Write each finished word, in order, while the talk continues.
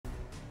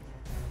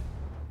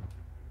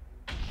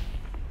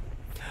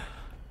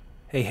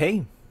Hey,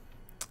 hey,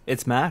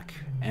 it's Mac,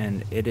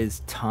 and it is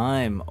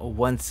time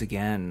once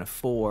again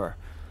for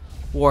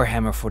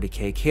Warhammer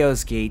 40k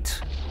Chaos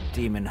Gate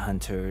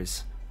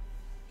Daemonhunters.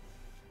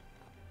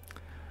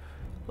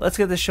 Let's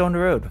get this show on the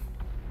road.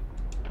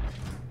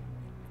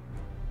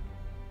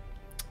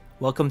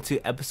 Welcome to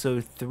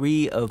episode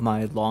 3 of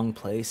my long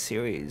play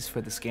series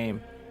for this game.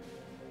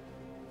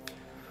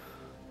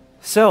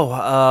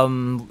 So,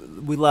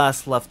 we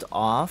last left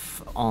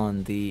off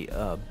on the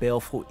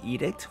Baleful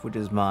Edict, which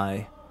is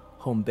my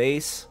home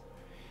base.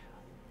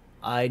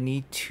 I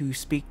need to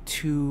speak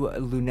to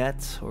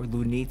Lunette, or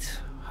Lunite,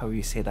 however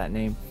you say that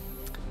name,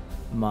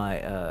 my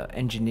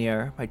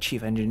engineer, my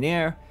chief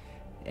engineer,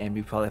 and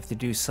we probably have to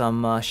do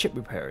some ship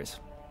repairs.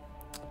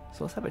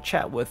 So let's have a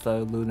chat with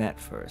Lunette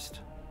first.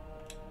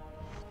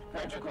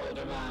 Protocol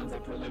demands a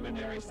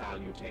preliminary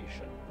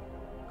salutation.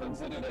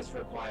 Consider this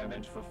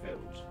requirement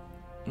fulfilled.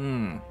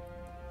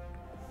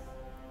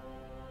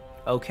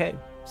 Okay,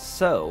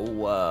 so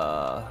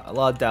a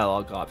lot of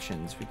dialogue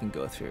options we can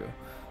go through.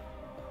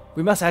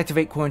 We must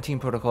activate quarantine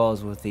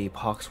protocols with the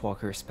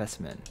Poxwalker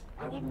specimen.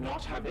 I will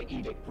not have the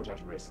edict put at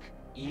risk,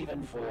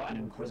 even for an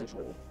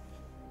Inquisitor.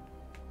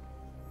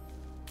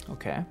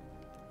 Okay.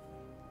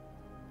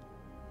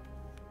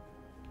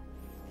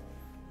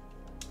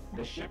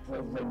 The ship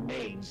will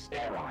remain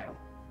sterile.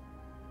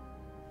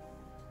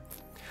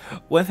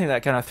 One thing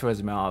that kind of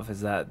throws me off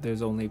is that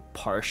there's only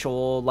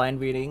partial line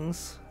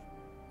readings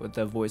with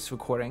the voice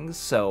recordings,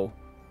 so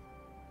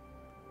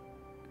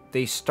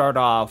they start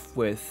off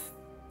with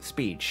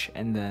speech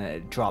and then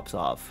it drops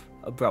off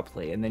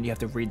abruptly and then you have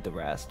to read the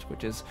rest,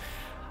 which is,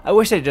 I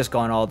wish they'd just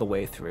gone all the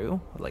way through,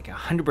 like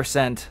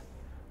 100%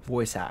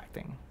 voice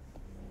acting,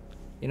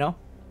 you know?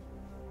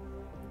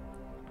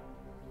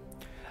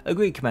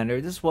 Agreed, Commander.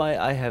 This is why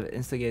I have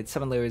instigated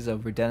 7 layers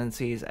of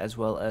redundancies as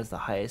well as the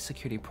highest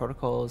security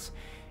protocols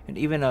and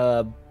even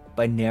a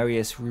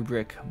binarious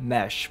rubric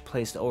mesh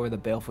placed over the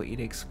Baleful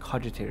Edict's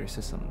cogitator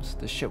systems.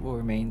 The ship will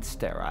remain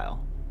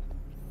sterile.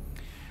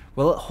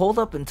 Will it hold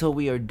up until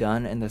we are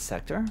done in the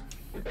sector?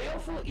 The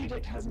Baleful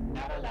Edict has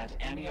never let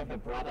any of the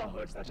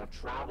Brotherhoods that have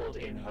traveled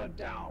in her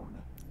down.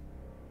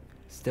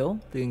 Still,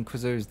 the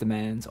Inquisitor's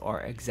demands are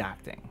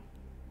exacting.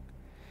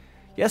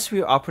 Yes,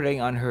 we are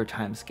operating on her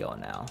timescale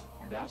now.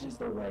 That is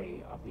the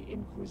way of the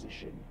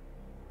Inquisition.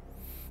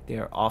 They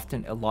are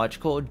often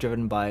illogical,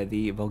 driven by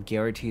the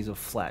vulgarities of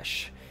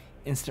flesh.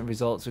 Instant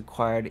results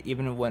required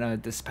even when a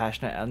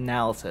dispassionate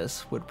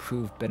analysis would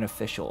prove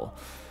beneficial.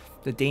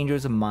 The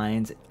dangers of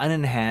minds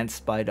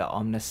unenhanced by the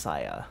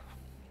Omnissiah.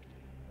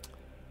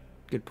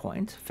 Good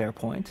point. Fair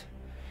point.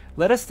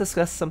 Let us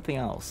discuss something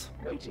else.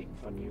 Waiting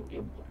for new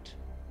input.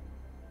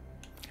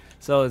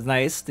 So it's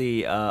nice,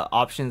 the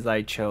options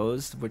I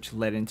chose, which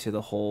led into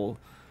the whole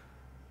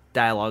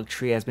dialogue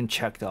tree, has been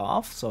checked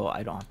off, so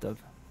I don't have to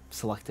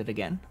select it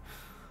again.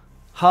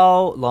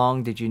 How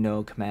long did you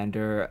know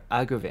Commander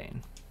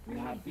Agravain? We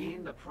have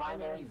been the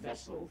primary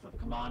vessel for the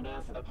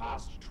Commander for the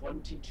past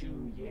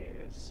 22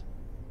 years.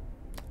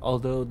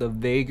 Although the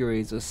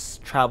vagaries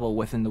of travel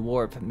within the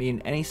warp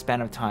mean any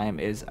span of time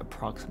is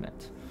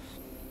approximate.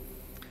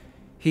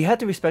 He had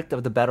the respect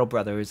of the Battle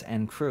Brothers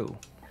and crew.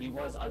 He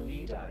was a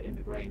leader in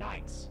the Grey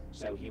Knights,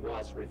 so he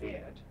was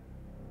revered.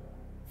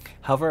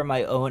 However,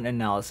 my own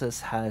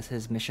analysis has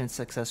his mission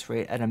success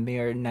rate at a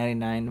mere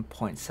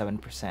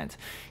 99.7%.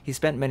 He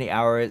spent many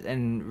hours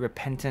in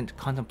repentant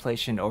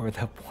contemplation over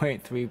the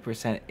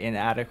 0.3%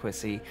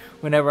 inadequacy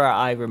whenever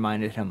I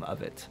reminded him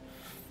of it.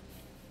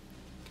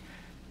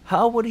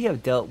 How would he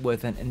have dealt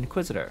with an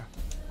Inquisitor?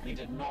 He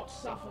did not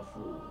suffer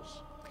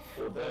fools,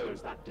 or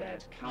those that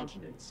dared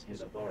countenance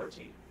his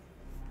authority.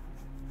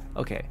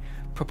 Okay,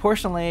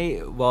 proportionally,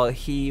 while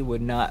he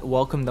would not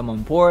welcome them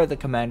on board, the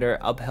commander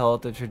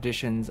upheld the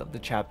traditions of the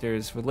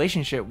chapter's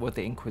relationship with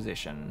the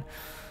Inquisition.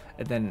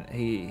 And then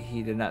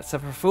he did not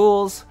suffer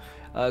fools.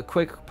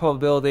 Quick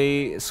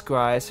probability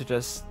scry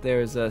suggests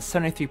there's a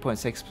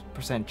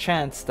 73.6%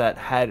 chance that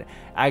had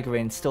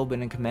Agravain still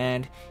been in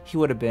command, he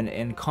would have been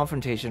in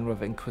confrontation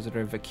with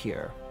Inquisitor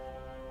Vakir.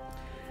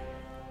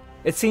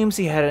 It seems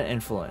he had an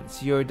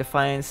influence. Your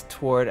defiance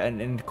toward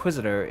an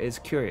Inquisitor is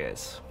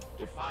curious.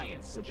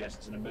 Defiance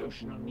suggests an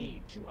emotional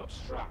need to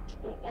obstruct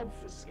or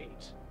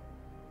obfuscate.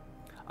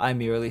 I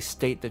merely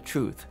state the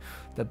truth.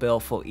 The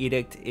Baleful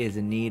Edict is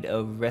in need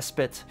of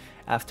respite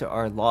after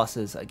our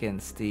losses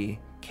against the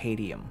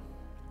Cadium.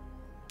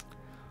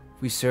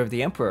 We serve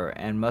the Emperor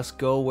and must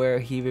go where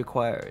he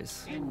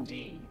requires.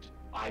 Indeed,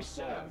 I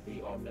serve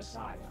the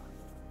Omnissiah.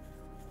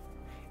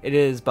 It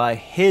is by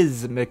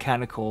his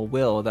mechanical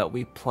will that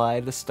we ply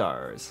the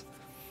stars.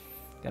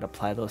 Gotta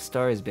ply those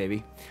stars,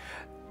 baby.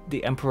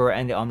 The Emperor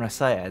and the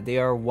Omnissiah, they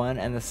are one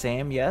and the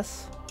same,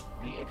 yes?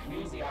 The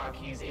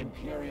Ecclesiarchy's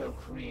imperial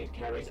creed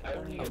carries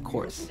only a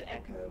muted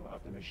echo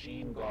of the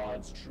machine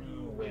god's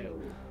true will.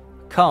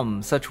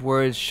 Come, such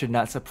words should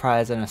not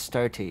surprise an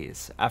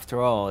Astartes. After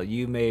all,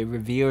 you may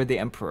revere the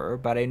Emperor,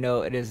 but I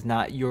know it is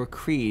not your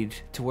creed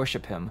to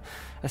worship him,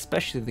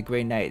 especially the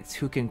Grey Knights,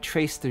 who can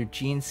trace their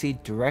gene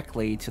seed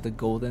directly to the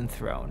Golden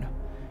Throne.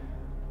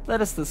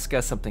 Let us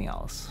discuss something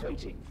else.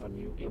 Waiting for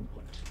new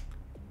input.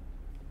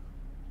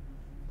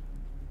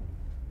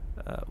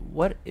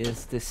 What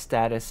is the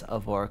status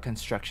of our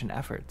construction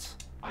efforts?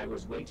 I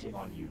was waiting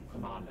on you,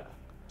 Commander,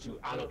 to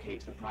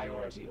allocate the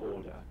priority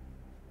order.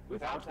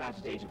 Without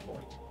that data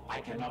point,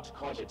 I cannot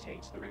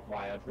cogitate the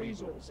required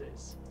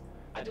resources.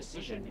 A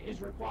decision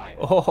is required.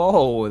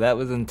 Oh, that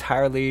was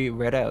entirely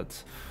read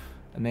out.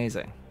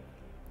 Amazing.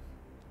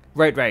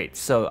 Right.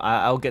 So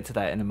I'll get to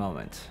that in a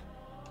moment.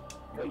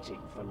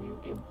 Waiting for new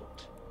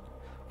input.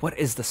 What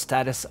is the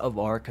status of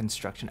our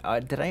construction?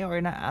 Did I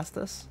already not ask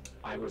this?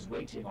 I was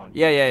waiting on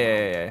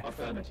Yeah.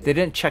 Affirmative. They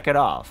didn't check it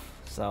off,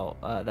 so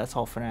that's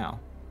all for now.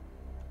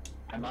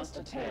 I must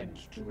attend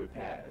to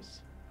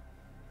repairs.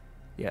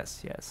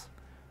 Yes.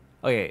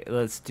 Okay,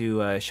 let's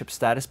do ship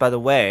status. By the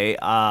way,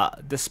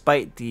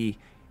 despite the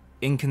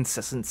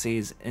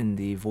inconsistencies in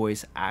the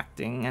voice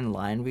acting and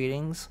line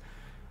readings,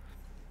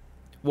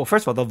 well,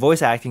 first of all, the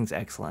voice acting is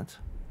excellent.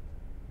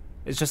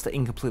 It's just the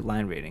incomplete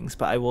line readings,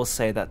 but I will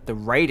say that the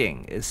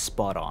writing is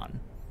spot on.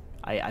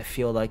 I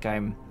feel like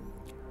I'm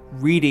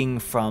reading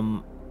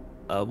from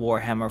a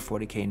Warhammer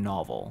 40k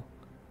novel.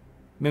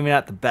 Maybe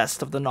not the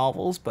best of the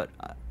novels, but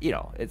you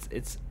know,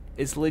 it's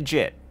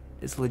legit.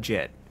 It's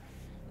legit.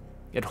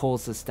 It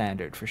holds the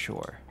standard for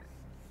sure.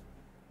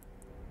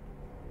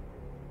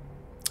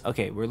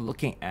 Okay, we're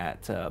looking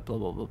at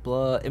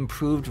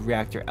improved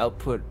reactor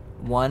output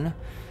 1.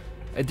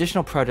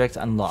 Additional projects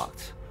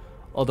unlocked.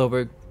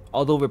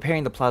 Although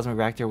repairing the plasma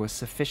reactor was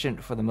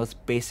sufficient for the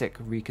most basic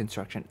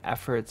reconstruction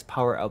efforts,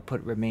 power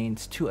output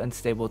remains too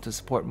unstable to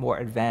support more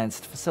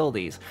advanced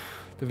facilities.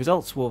 The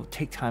results will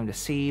take time to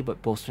see,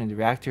 but bolstering the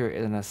reactor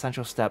is an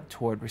essential step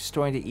toward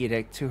restoring the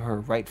edict to her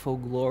rightful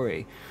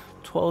glory.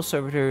 12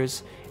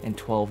 servitors in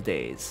 12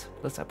 days.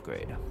 Let's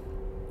upgrade.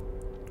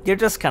 They're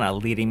just kind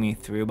of leading me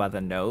through by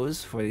the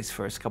nose for these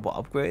first couple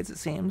upgrades, it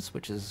seems,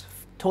 which is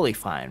totally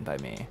fine by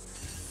me.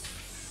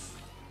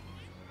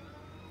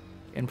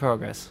 In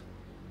progress.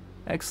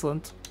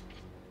 Excellent.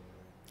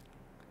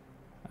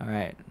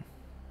 Alright.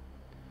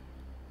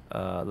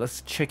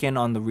 Let's check in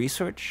on the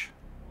research.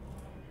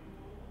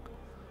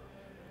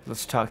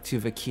 Let's talk to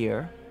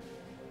Vakir.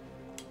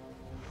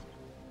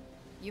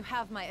 You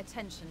have my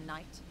attention,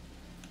 Knight.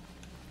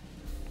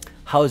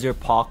 How's your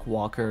Pock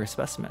Walker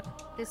specimen?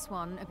 This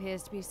one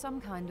appears to be some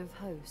kind of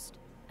host.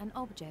 An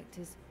object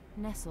is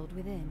nestled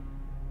within.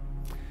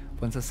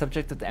 Once a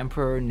subject of the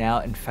Emperor,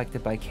 now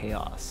infected by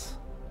chaos.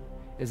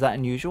 Is that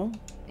unusual?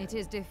 It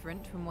is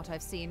different from what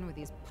I've seen with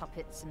these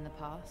puppets in the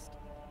past.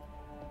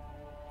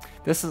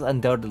 This is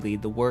undoubtedly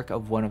the work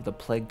of one of the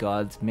Plague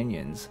God's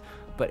minions,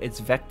 but its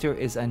vector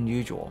is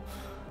unusual.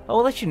 I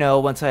will let you know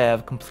once I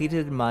have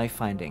completed my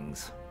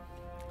findings.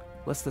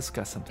 Let's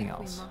discuss something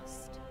else. We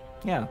must.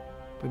 Yeah,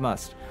 we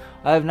must.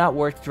 I have not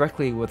worked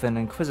directly with an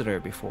Inquisitor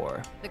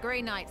before. The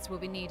Grey Knights will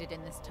be needed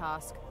in this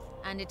task,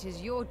 and it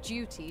is your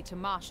duty to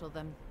marshal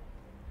them.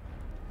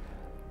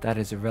 That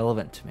is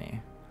irrelevant to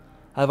me.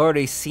 I've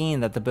already seen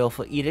that the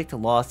Baleful Edict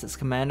lost its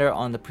commander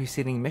on the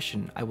preceding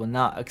mission. I will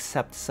not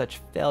accept such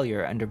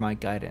failure under my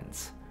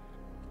guidance.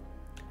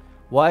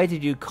 Why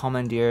did you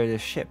commandeer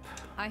this ship?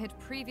 I had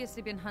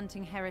previously been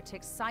hunting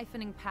heretics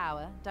siphoning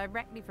power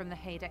directly from the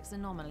Hadex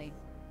anomaly,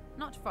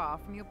 not far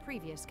from your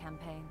previous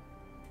campaign.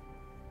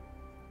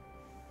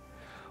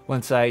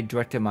 Once I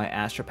directed my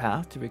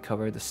astropath to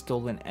recover the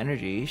stolen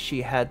energy,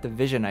 she had the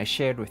vision I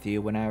shared with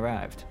you when I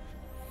arrived.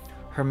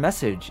 Her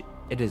message,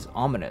 it is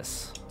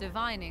ominous.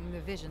 Divining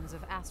the visions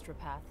of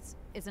astropaths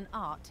is an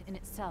art in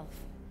itself.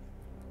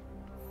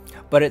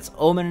 But its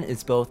omen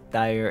is both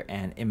dire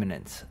and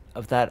imminent.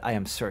 Of that I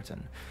am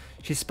certain.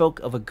 She spoke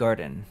of a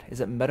garden.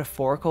 Is it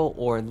metaphorical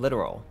or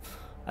literal?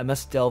 I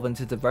must delve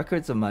into the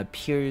records of my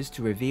peers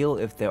to reveal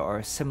if there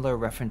are similar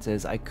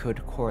references I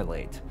could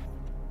correlate.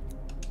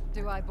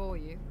 Do I bore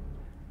you?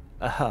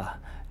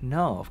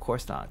 No, of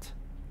course not.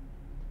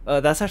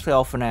 That's actually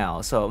all for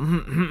now,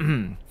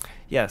 so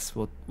yes,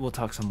 we'll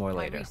talk some more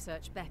later. My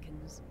research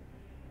beckons.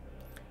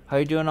 How are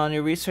you doing on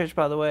your research,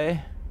 by the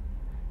way?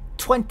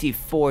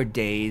 24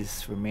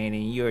 days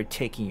remaining. You're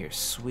taking your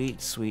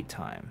sweet, sweet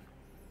time.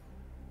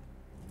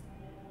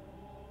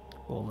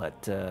 We'll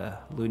let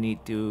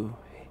Lunit do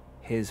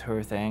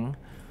her thing.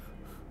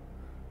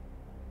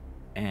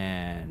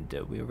 And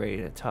we're ready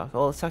to talk.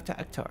 Oh, let's talk to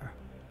Ektar,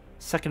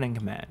 second in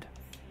command.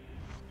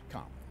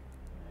 Come,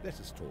 let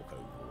us talk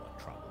over what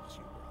troubles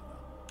you,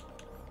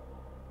 brother.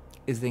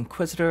 Is the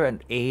Inquisitor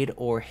an aid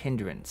or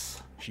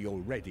hindrance? She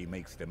already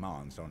makes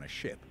demands on a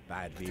ship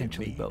badly in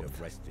Potentially need both. of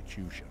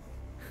restitution.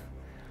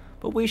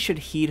 But we should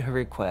heed her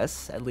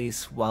requests, at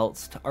least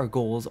whilst our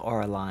goals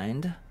are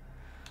aligned.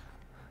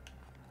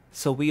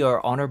 So we are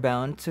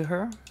honor-bound to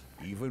her?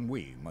 Even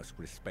we must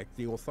respect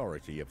the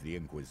authority of the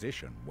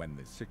Inquisition when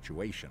the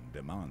situation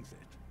demands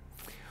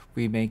it.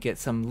 We may get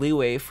some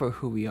leeway for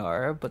who we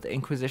are, but the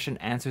Inquisition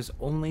answers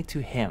only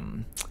to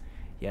him.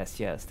 Yes,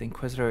 the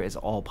Inquisitor is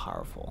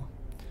all-powerful.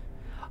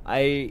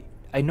 I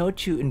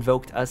note you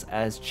invoked us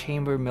as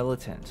Chamber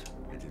Militant.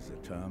 It is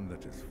a term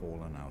that has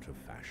fallen out of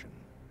fashion.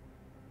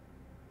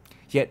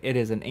 Yet it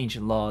is an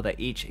ancient law that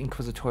each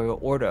inquisitorial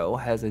ordo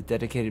has a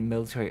dedicated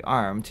military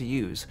arm to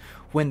use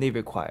when they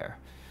require.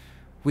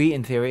 We,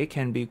 in theory,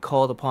 can be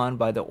called upon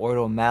by the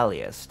Ordo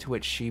Malleus, to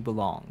which she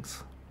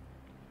belongs.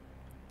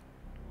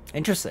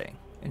 Interesting.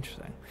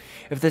 Interesting.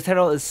 If the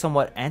title is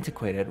somewhat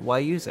antiquated, why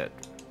use it?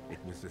 It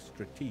was a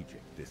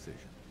strategic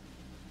decision.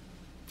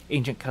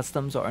 Ancient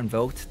customs are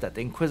invoked that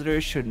the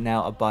Inquisitors should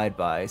now abide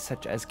by,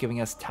 such as giving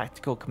us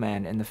tactical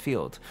command in the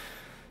field.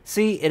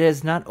 See, it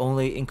is not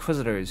only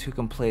Inquisitors who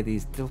can play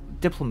these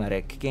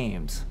diplomatic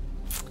games.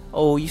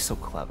 Oh, you're so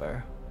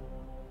clever.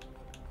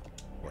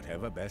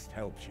 Whatever best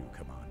helps you,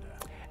 Commander.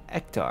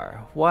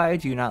 Ektar, why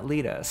do you not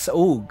lead us?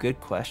 Oh, good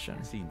question.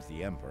 It seems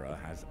the Emperor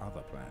has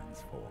other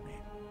plans for me.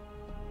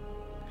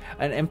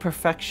 An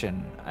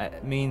imperfection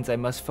means I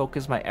must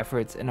focus my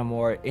efforts in a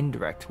more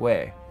indirect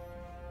way.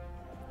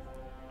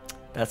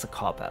 That's a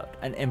cop-out.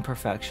 An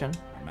imperfection?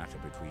 A matter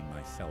between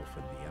myself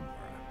and the Emperor.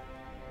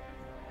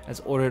 As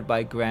ordered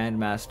by Grand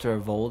Master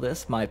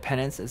Voldus, my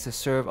penance is to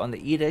serve on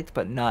the edict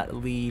but not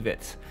leave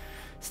it.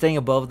 Staying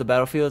above the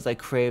battlefields I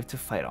crave to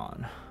fight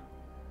on.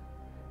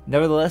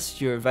 Nevertheless,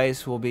 your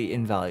advice will be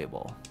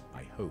invaluable.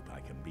 I hope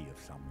I can be of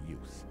some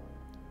use.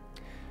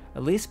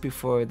 At least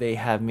before they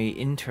have me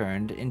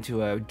interned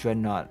into a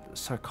dreadnought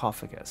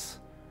sarcophagus.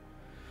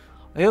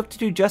 I hope to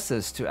do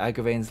justice to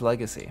Agravain's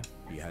legacy.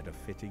 He had a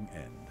fitting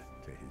end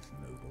to his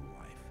noble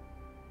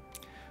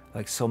life.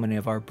 Like so many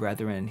of our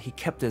brethren, he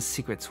kept his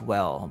secrets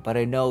well, but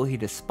I know he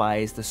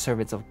despised the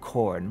servants of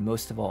Khorne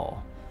most of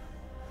all.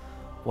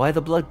 Why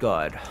the Blood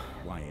God?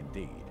 Why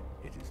indeed,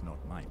 it is not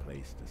my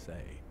place to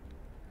say.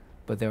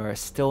 But there was a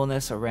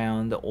stillness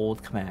around the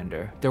old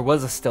commander,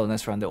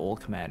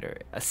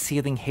 a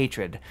seething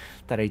hatred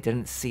that I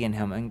didn't see in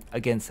him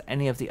against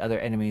any of the other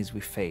enemies we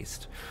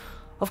faced.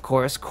 Of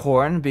course,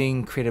 Khorne,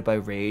 being created by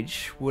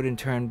rage, would in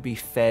turn be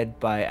fed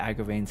by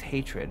Agravain's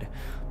hatred,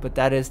 but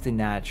that is the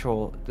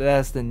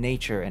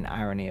nature and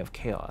irony of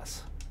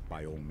chaos.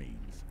 By all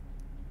means.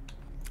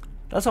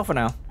 That's all for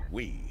now.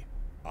 We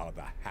are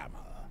the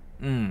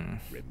Hammer.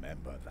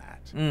 Remember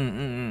that.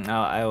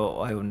 I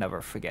will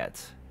never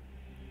forget.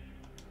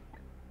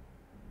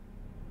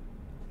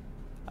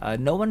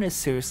 No one is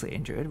seriously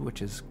injured,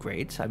 which is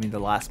great. I mean, the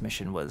last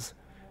mission was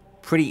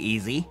pretty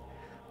easy.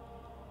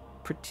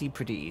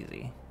 Pretty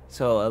easy.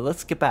 So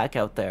let's get back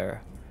out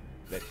there.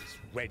 Let's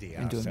ready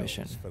and do a ourselves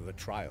mission. for the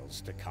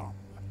trials to come.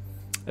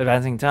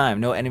 Advancing time.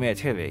 No enemy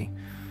activity.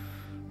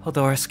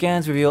 Although our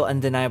scans reveal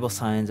undeniable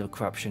signs of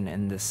corruption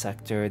in this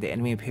sector, the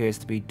enemy appears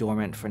to be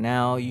dormant for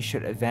now. You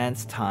should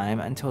advance time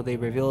until they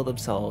reveal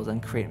themselves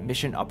and create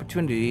mission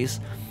opportunities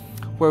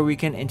where we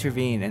can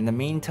intervene. In the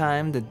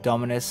meantime, the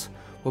Dominus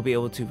will be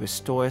able to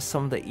restore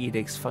some of the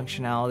edict's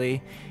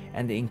functionality,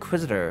 and the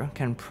Inquisitor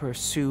can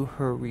pursue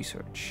her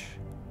research.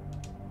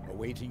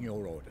 Awaiting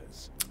your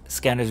orders.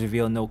 Scanners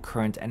reveal no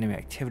current enemy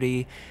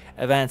activity.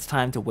 Advance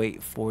time to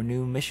wait for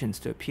new missions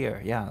to appear.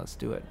 Yeah, let's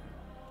do it.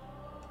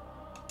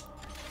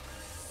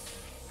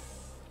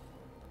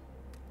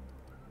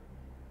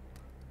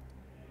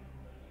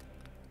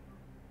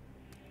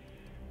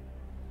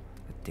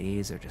 The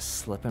days are just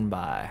slipping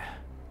by.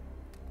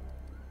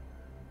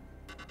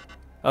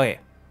 Okay.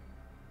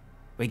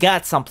 We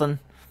got something.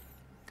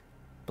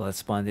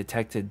 Bloodspawn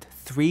detected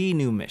 3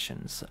 new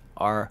missions.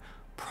 Our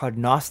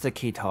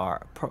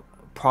prognosticar,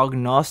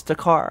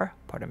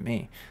 pardon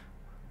me,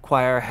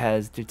 choir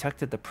has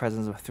detected the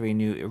presence of 3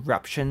 new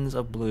eruptions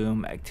of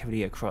bloom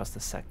activity across the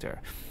sector.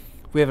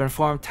 We have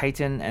informed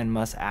Titan and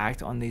must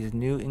act on these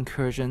new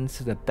incursions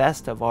to the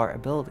best of our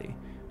ability.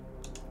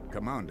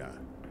 Commander,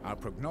 our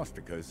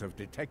prognosticators have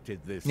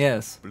detected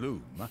this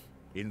bloom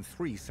in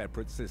 3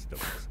 separate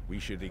systems. We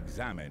should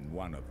examine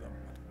one of them.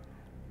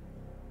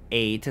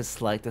 A to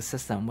select a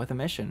system with a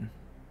mission.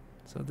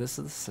 So this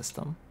is the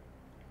system.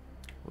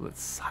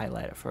 Let's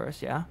highlight it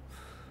first, yeah?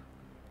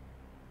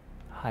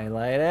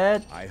 Highlight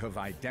it. I have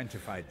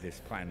identified this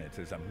planet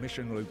as a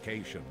mission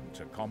location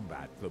to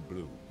combat the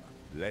bloom.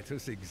 Let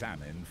us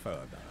examine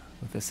further.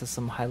 With the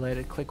system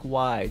highlighted, click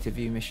Y to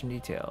view mission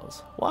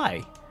details.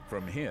 Why?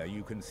 From here,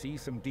 you can see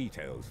some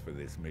details for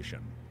this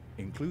mission,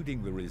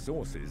 including the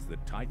resources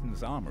that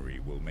Titan's Armory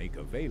will make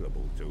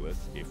available to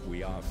us if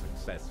we are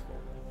successful.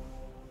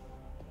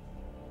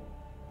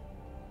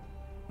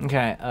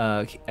 Okay,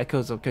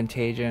 echoes of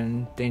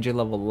contagion, danger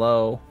level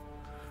low.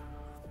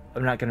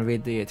 I'm not gonna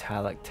read the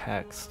italic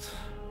text.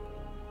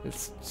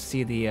 Let's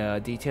see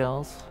the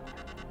details.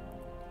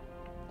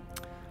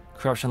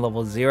 Corruption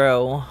level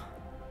 0.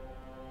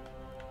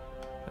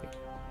 Wait,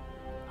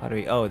 how do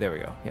we? Oh, there we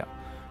go. Yeah.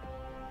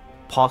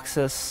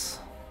 Poxus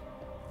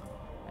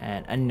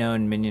and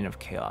unknown minion of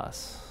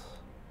chaos.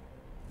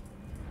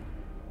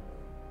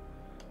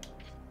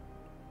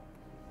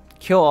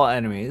 Kill all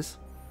enemies.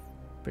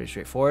 Pretty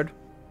straightforward.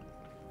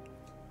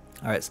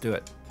 Alright, let's do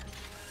it.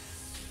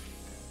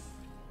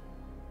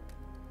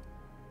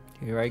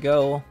 Here I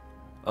go.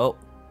 Oh.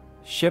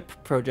 Ship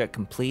project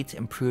complete.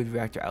 Improved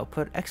reactor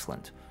output.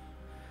 Excellent.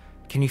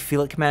 Can you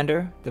feel it,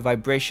 Commander? The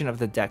vibration of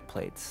the deck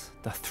plates.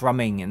 The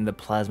thrumming in the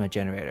plasma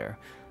generator.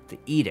 The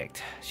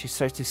edict. She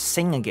starts to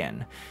sing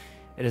again.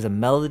 It is a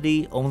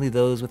melody only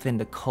those within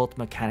the cult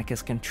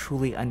Mechanicus can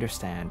truly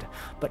understand,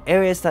 but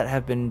areas that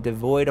have been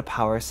devoid of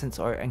power since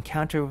our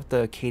encounter with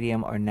the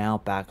Acadium are now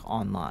back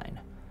online.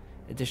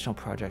 Additional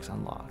projects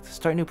unlocked.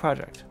 Start new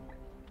project.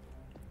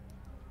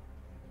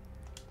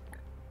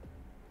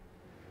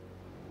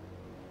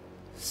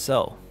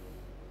 So,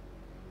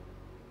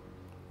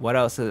 what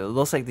else? It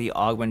looks like the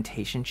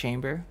augmentation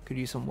chamber could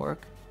use some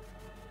work.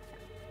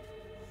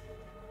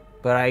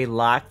 But I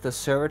lack the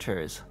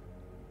servitors.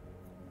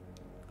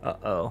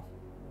 Uh-oh.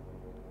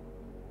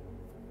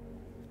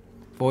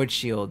 Void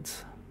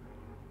shields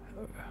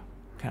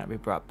cannot be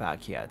brought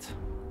back yet.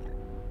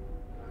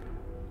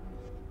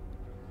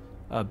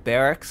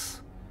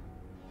 Barracks,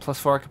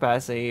 +4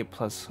 capacity,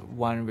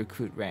 +1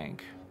 recruit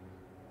rank.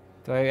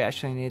 Do I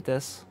actually need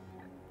this?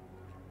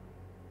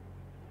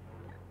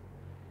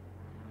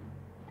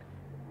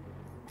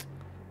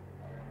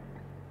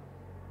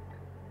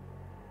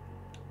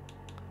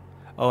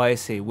 Oh, I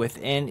see.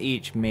 Within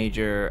each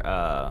major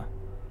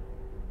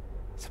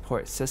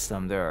support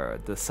system, there are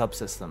the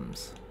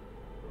subsystems.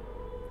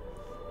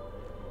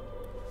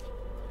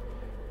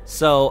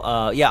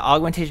 So, yeah,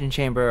 augmentation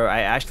chamber,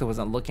 I actually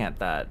wasn't looking at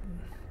that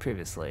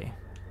previously.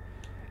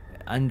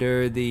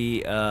 Under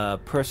the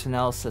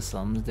personnel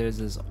systems, there's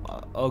this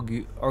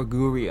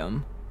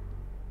Argurium.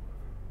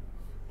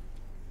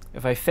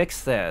 If I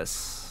fix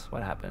this,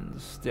 what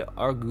happens? The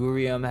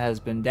Argurium has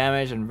been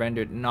damaged and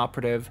rendered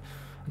inoperative.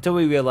 Until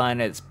we realign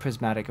its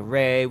prismatic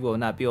array, we will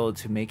not be able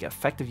to make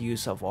effective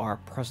use of our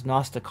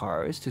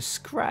prognosticars to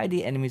scry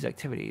the enemy's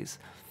activities.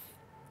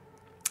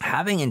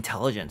 Having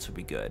intelligence would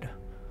be good.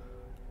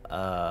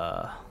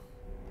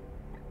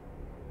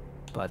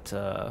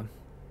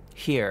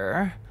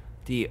 Here,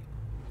 the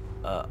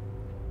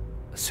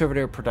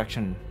servitor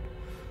production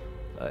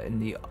in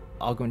the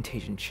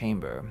augmentation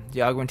chamber.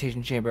 The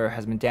augmentation chamber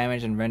has been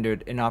damaged and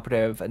rendered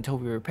inoperative. Until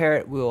we repair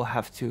it, we will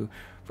have to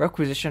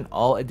requisition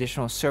all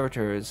additional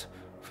servitors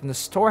from the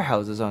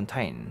storehouses on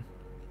Titan.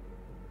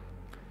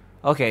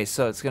 Okay,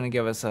 so it's going to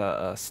give us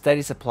a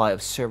steady supply of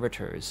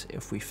servitors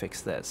if we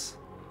fix this.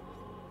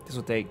 This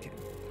will take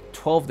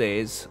 12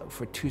 days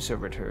for 2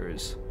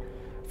 servitors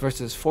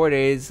versus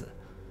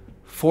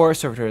 4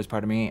 servitors,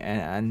 pardon me,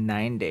 and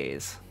 9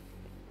 days.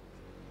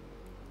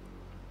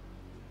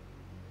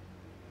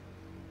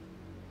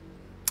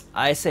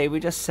 I say we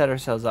just set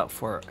ourselves up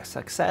for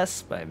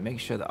success by making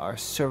sure that our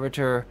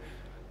servitor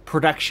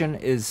production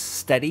is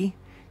steady,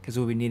 because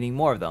we'll be needing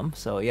more of them.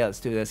 So yeah, let's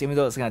do this, even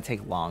though it's going to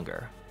take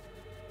longer.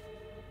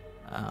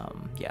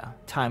 Yeah,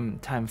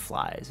 time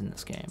flies in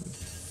this game.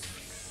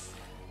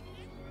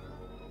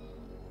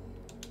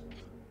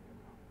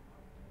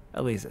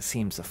 At least it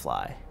seems to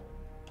fly.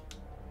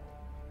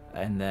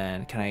 And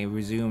then, can I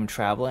resume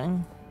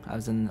traveling? I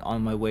was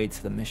on my way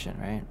to the mission,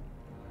 right?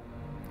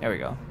 There we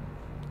go.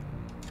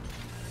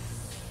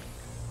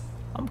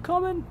 I'm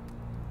coming.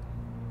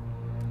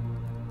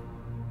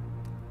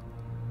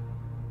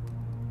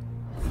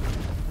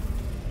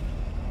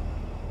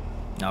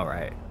 All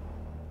right.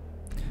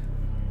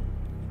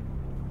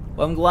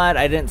 Well, I'm glad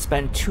I didn't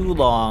spend too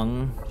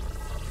long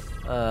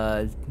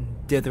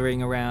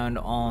dithering around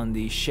on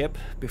the ship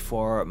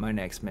before my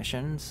next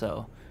mission.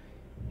 So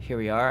here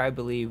we are. I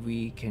believe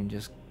we can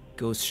just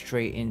go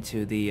straight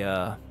into the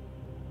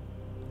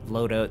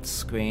loadout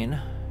screen.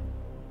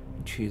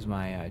 Choose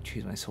my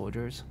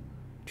soldiers.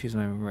 Choose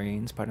my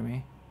Marines. Pardon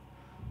me.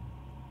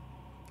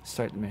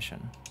 Start the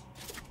mission.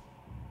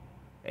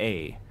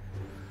 A.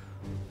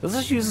 Let's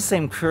just use the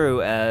same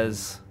crew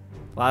as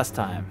last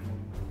time.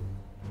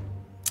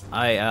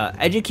 I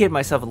educated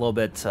myself a little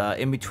bit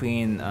in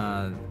between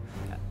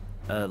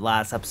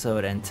last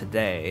episode and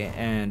today,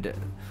 and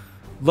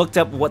looked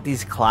up what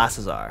these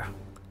classes are.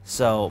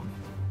 So,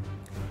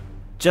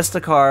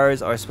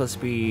 Justicars are supposed to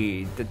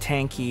be the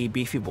tanky,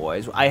 beefy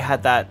boys. I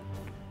had that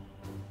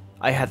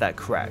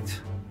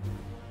correct.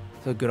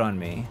 So good on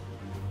me.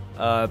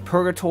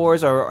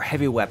 Purgators are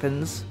heavy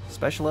weapons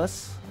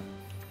specialists.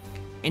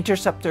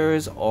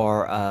 Interceptors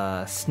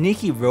are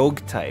sneaky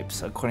rogue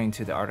types, according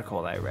to the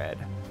article that I read.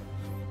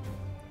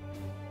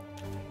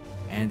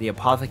 And the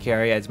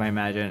Apothecary, as you might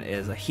imagine,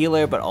 is a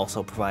healer, but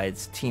also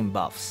provides team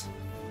buffs.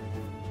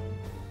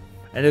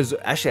 And there's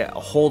actually a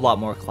whole lot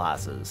more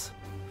classes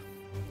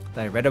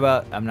that I read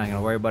about. I'm not going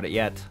to worry about it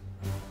yet.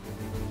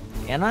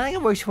 And I'm not going to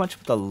worry too much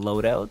with the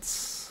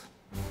loadouts.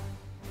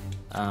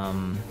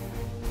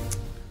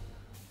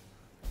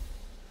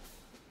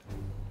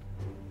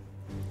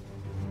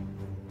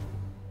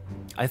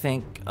 I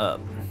think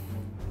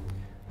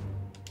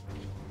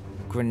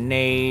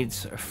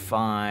grenades are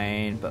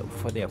fine, but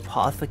for the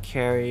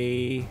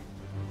Apothecary,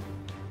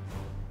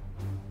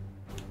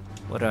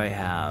 what do I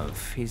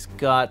have? He's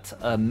got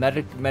a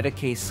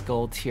Medicae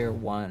Skull Tier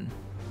 1.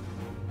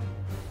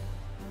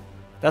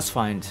 That's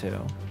fine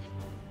too.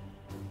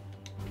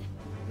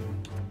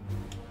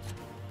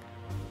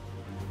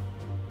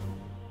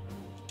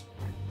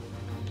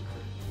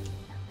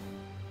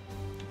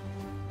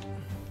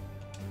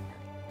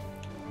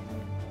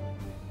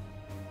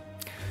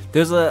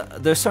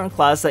 There's certain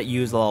classes that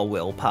use a lot of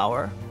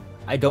willpower.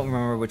 I don't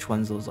remember which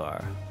ones those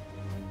are.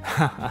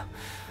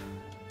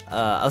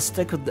 I'll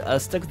stick with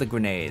the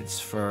grenades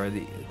for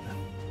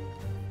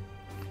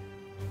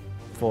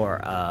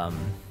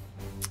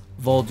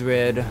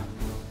Voldred,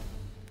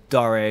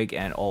 Darig,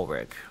 and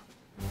Ulrich.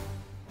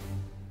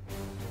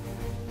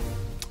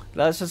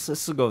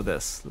 Let's go with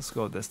this. Let's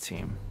go with this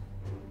team.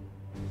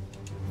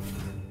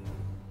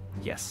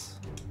 Yes.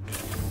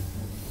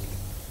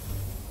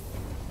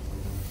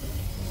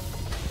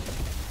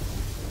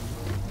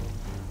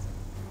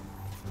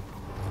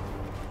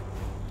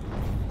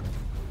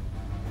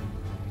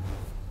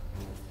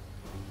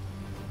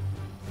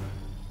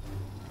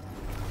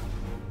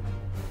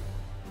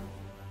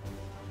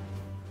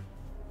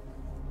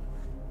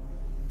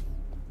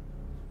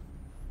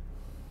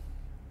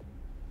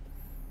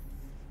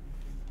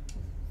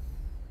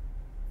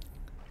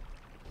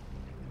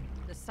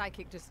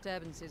 Psychic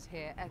disturbances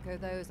here echo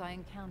those I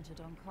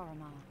encountered on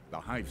Koromar. The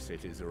hive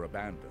cities are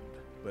abandoned,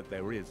 but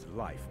there is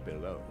life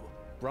below.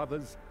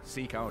 Brothers,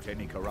 seek out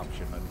any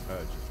corruption and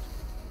purge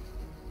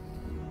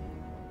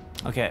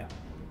it. Okay.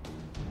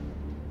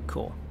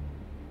 Cool.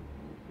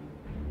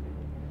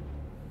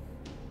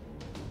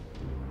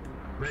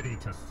 Ready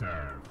to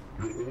serve.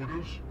 Your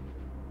orders?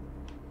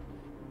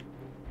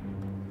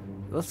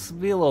 Let's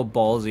be a little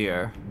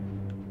ballsier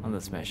on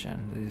this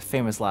mission. The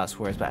famous last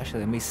words, but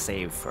actually let me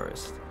save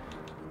first.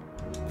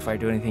 If I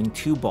do anything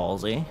too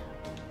ballsy,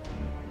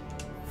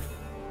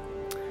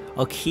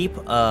 I'll keep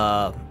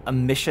a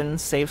mission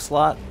save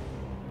slot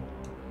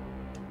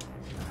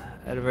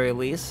at the very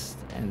least,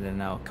 and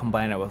then I'll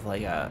combine it with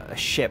like a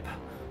ship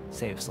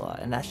save slot,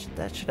 and that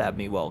should have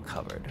me well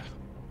covered.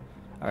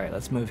 All right,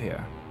 let's move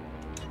here.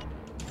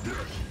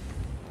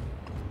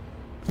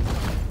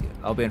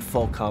 I'll be in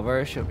full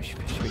cover. Should be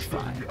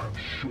fine.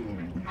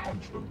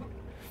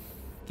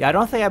 Yeah, I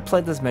don't think I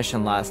played this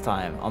mission last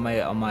time on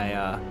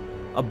my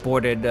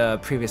aborted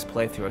previous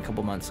playthrough a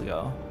couple months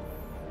ago.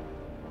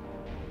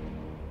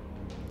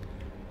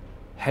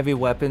 Heavy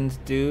weapons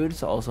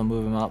dudes, also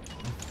move him up.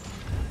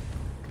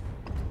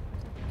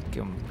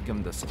 Give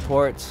him the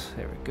support.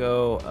 There we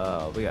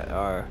go. We got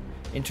our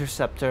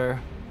interceptor.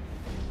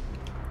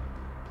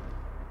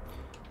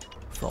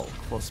 Fall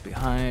close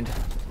behind.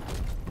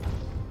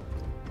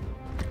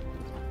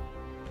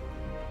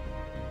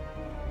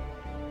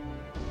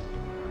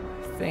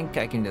 I think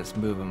I can just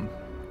move him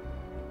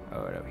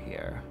over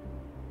here.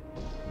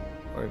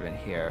 Or even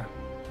here.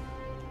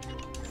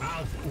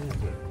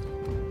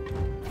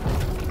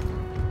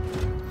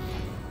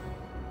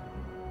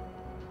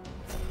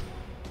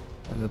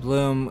 And the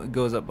bloom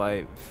goes up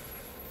by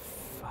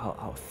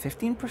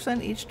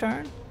 15% each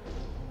turn?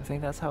 I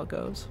think that's how it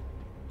goes.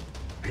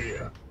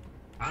 Here,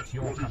 at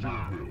your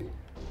command.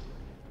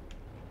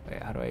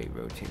 Wait, how do I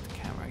rotate the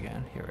camera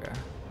again? Here we are.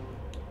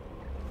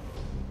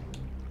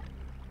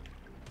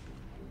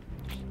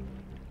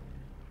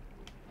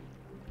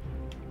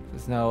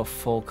 There's no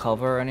full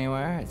cover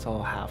anywhere. It's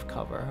all half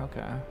cover.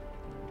 Okay.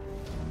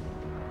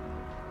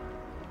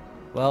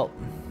 Well.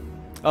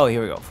 Oh,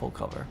 here we go. Full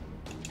cover.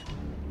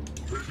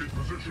 Taking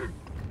position.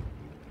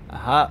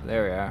 Aha.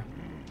 There we are.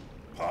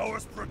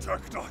 Powers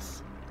protect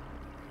us.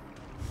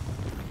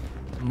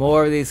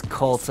 More of these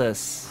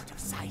cultists.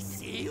 I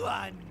see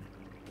one.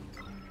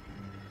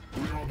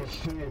 We are the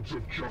swords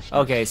of justice.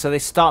 Okay, so they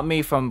stopped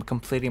me from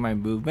completing my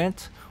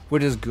movement,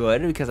 which is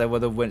good because I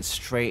would have went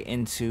straight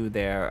into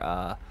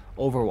their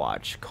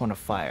Overwatch, Cone of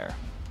Fire.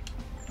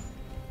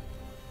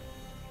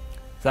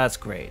 So that's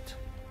great.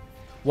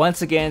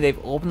 Once again, they've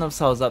opened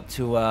themselves up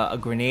to a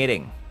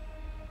grenading,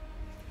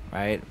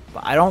 right?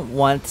 But I don't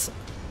want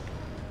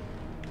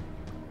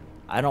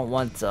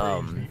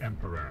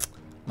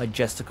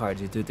Majesticard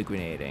to do the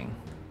grenading.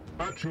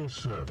 At your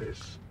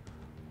service.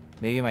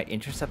 Maybe my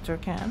interceptor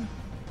can.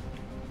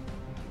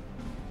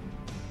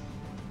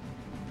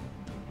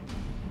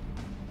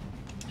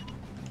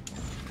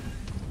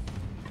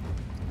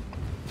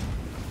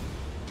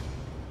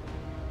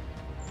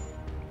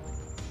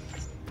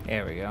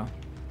 There we go.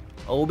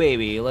 Oh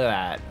baby, look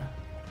at that.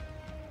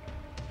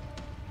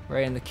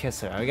 Right in the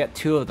kisser. I got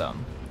two of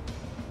them.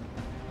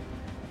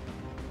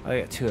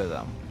 I got two of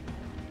them.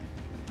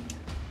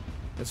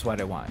 That's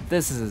what I want.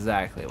 This is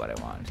exactly what I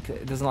want.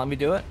 It doesn't let me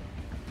do it?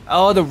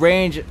 Oh, the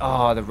range.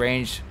 Oh, the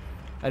range.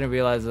 I didn't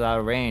realize it was out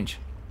of range.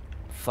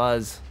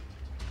 Fuzz.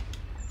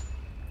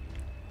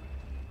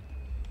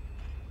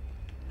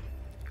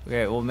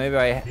 Okay, well maybe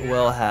I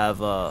will have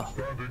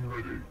Standing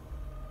ready.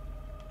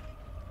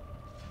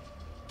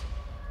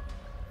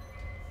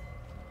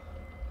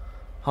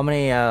 how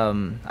many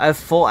I have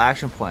full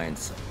action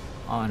points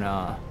on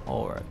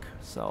Ulrich,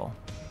 so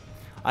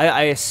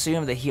I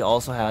assume that he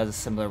also has a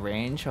similar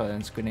range or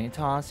than grenade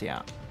toss,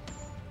 yeah.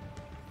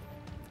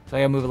 So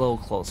I gotta move a little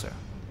closer.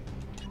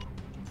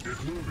 It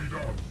will be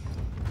done.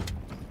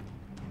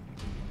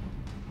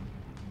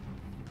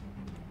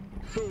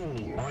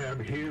 Fool, I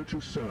am here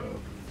to serve.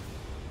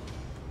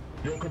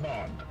 Your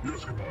command.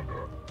 Yes,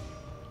 Commander.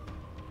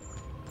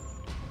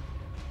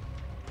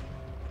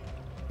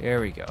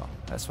 There we go.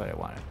 That's what I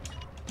wanted.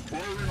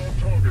 Firing on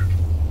target.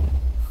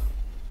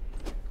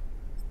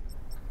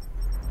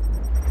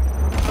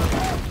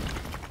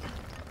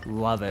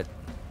 Love it.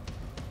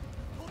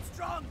 Hold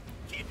strong.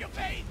 Keep your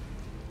faith.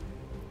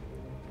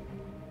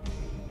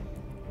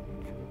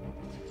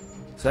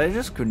 So I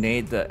just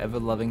grenade the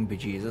ever-loving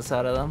bejesus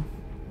out of them?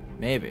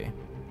 Maybe.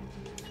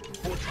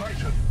 For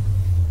Titan.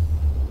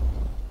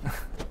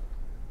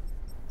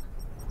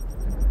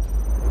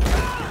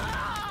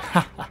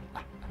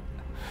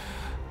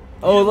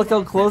 Oh, look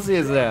how close he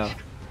is now.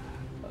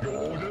 Your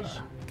orders?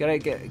 Can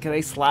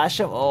I slash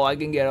him? Oh, I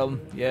can get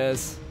him.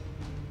 Yes.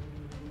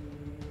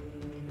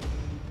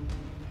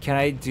 Can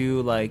I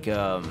do like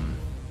a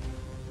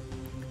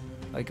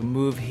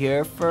move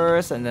here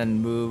first and then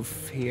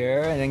move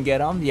here and then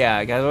get him? Yeah,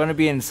 I want to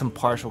be in some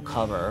partial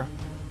cover.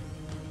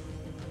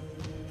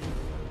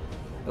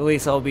 At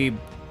least I'll be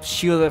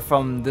shielded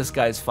from this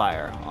guy's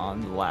fire on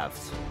the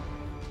left.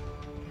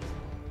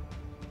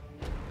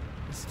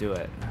 Let's do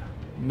it.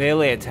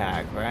 Melee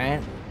attack,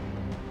 right?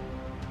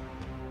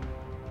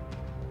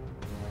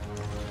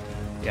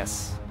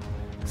 Yes.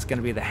 It's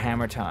gonna be the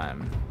hammer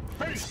time.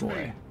 This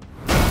boy.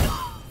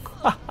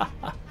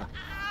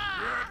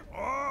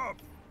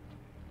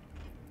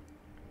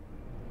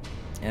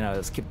 And I'll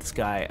just keep this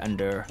guy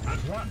under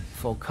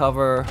full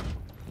cover.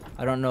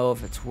 I don't know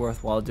if it's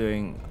worthwhile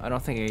doing. I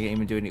don't think I can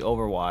even do any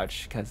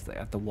Overwatch because they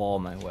have the wall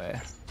in my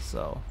way.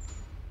 So.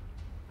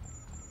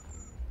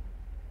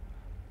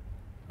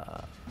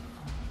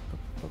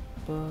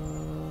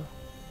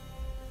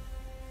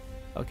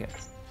 Okay.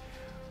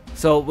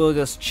 So we'll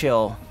just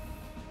chill.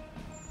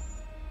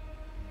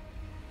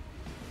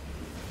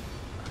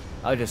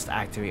 I'll just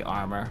activate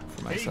armor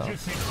for myself.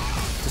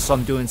 Just so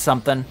I'm doing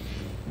something.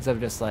 Instead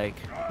of just like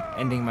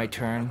ending my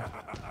turn.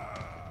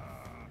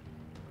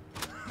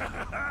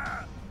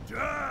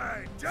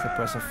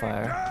 Suppressive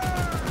fire.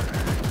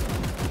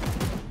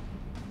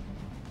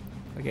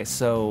 Okay,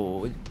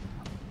 so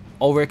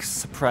Ulrich's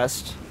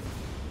suppressed.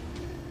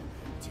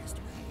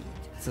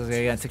 So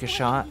he's gonna take a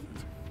shot.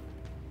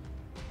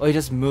 Oh, he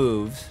just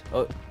moved.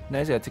 Oh, now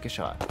he's gonna take a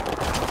shot.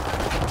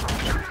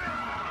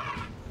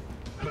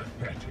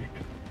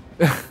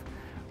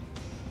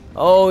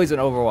 Oh, he's an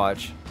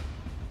Overwatch.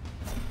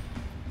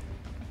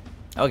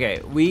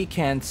 Okay, we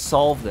can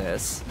solve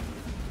this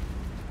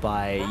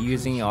by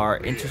using our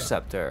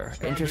interceptor.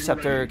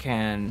 Interceptor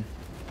can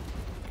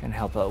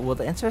help out. Will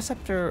the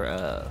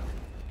interceptor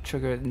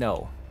trigger?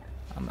 No,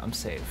 I'm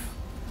safe.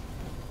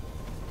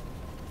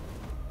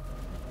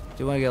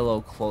 Do you want to get a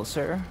little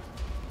closer?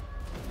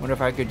 Wonder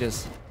if I could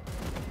just.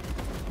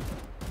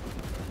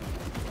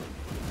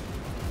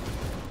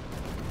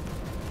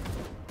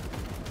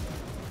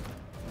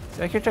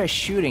 So I could try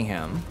shooting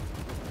him.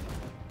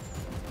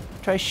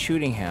 Try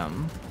shooting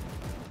him.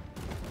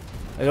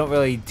 I don't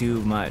really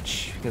do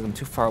much because I'm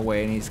too far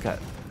away and he's got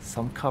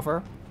some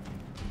cover.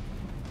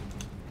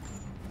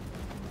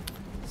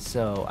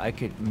 So I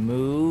could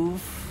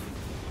move.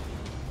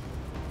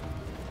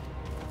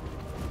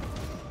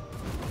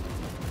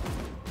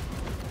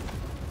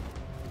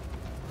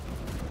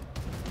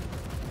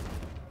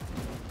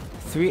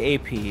 Three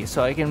AP,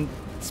 so I can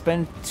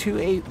spend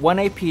 1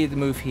 AP to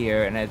move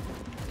here, and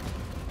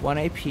 1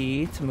 AP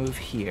to move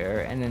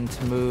here, and then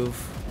to move.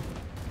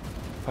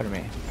 Pardon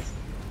me.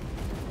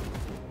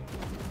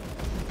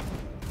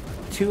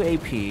 2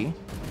 AP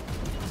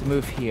to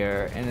move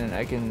here, and then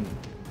I can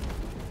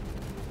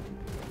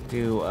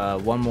do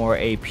 1 more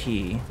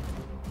AP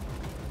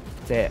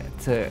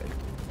to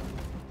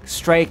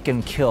strike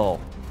and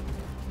kill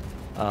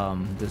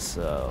this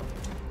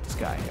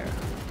guy here.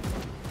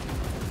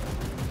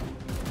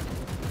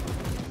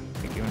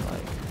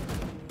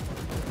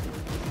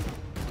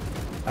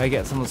 I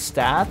get some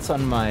stats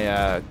on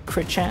my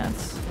crit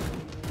chance.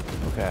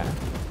 Okay.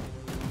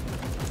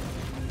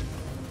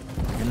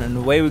 And then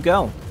away we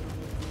go.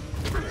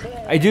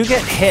 I do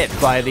get hit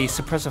by the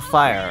suppressive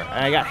fire,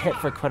 and I got hit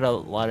for quite a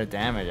lot of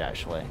damage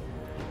actually.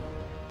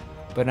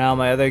 But now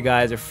my other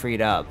guys are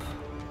freed up.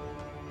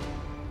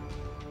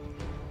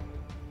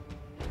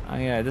 Oh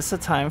yeah, this is a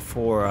time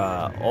for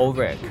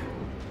Ulrich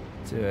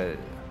to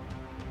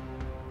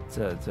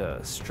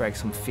strike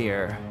some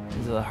fear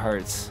into the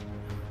hearts.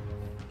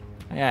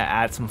 I gotta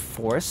add some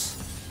force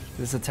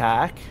to this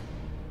attack.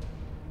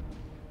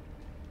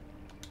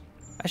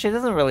 Actually, it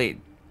doesn't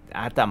really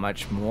add that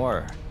much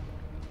more.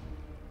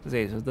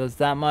 Okay, so it does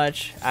that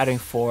much, adding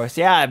force.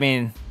 Yeah, I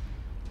mean,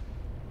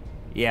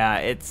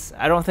 yeah,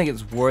 I don't think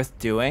it's worth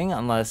doing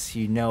unless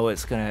you know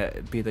it's gonna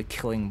be the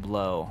killing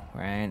blow,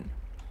 right?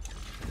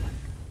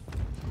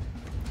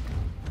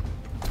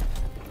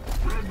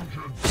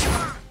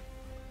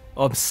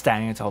 Oh, I'm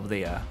standing on top of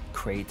the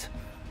crate.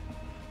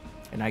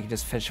 And I can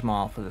just fish him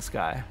off with this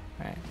guy,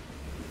 right?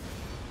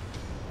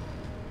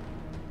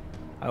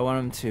 I want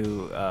him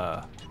to,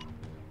 I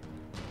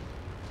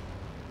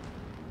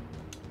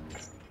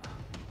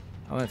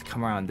want to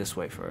come around this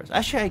way first.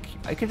 Actually,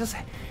 I could just,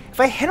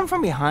 if I hit him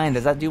from behind,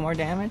 does that do more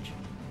damage?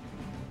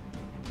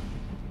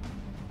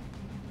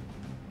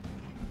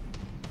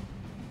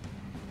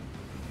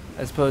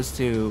 As opposed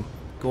to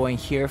going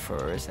here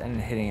first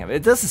and hitting him.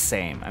 It does the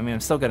same. I mean,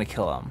 I'm still gonna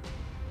kill him.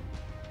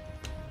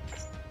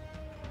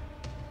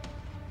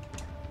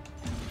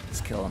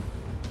 Let's kill him.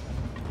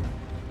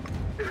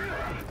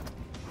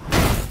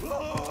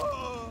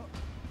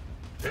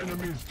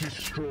 Enemies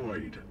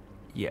destroyed.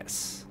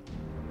 Yes.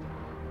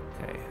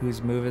 Okay,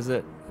 whose move is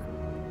it?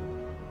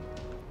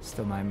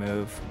 Still my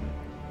move.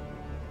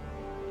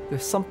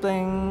 There's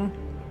something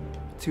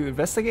to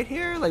investigate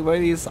here? Like, what are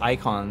these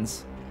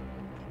icons?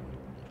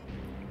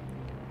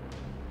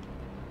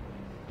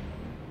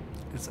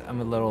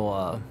 I'm a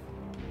little,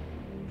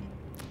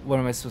 what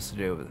am I supposed to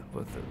do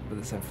with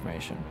this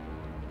information?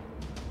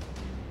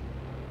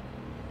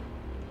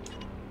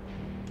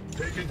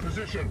 Taking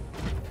position.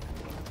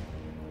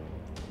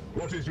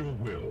 What is your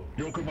will?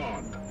 Your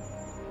command?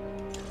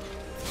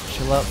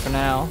 Chill out for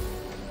now.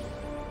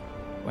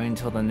 Wait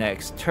until the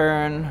next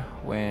turn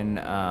when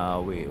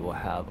we will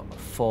have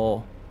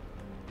full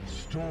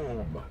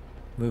Storm.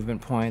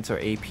 movement points or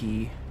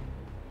AP.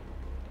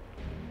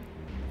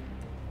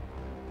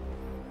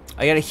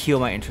 I gotta heal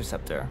my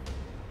interceptor.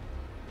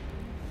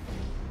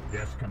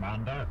 Yes,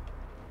 Commander.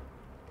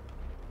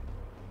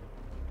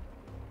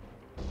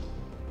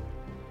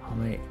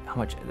 How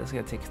much? That's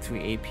gonna take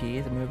 3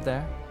 AP to move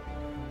there.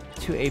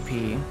 2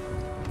 AP.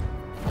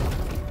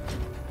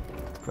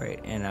 Great,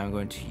 and I'm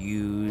going to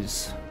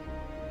use.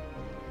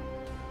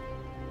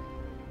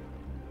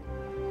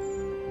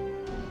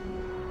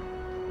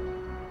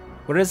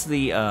 What is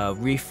the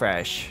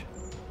refresh?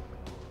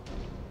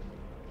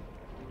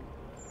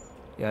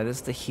 Yeah, this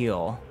is the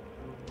heal.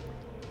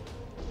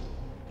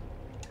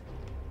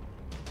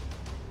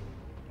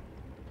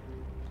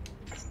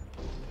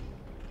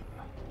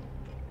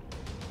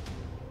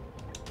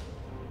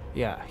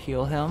 Yeah,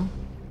 heal him.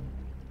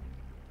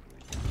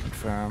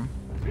 Confirm.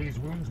 These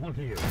wounds will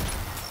heal.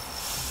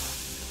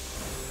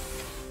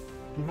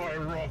 My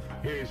wrath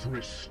is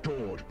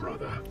restored,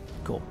 brother.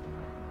 Cool.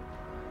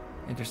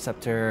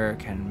 Interceptor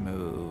can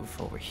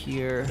move over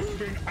here.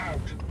 Moving out.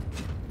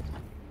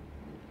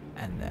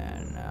 And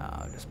then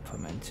I'll just put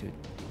him into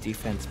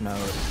defense mode.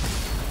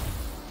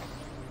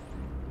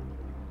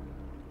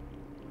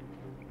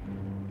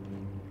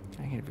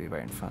 I can be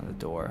right in front of the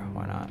door.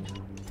 Why not?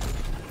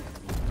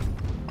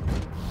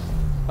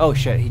 Oh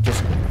shit, he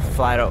just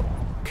flat out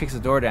kicks the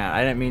door down.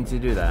 I didn't mean to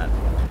do that.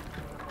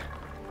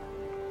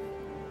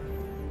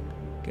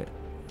 Good.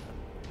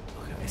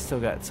 Okay, I still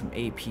got some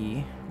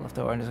AP left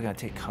over. I'm just gonna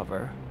take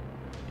cover.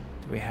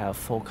 Do we have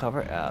full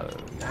cover?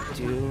 We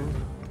do.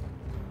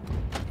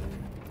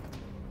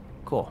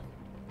 Cool.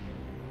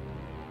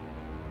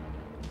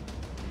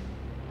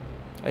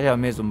 I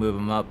may as well move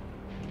him up.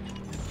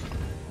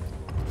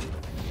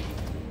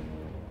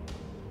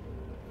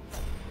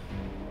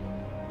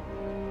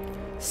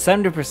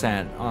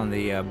 %70 on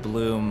the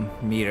bloom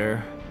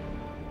meter.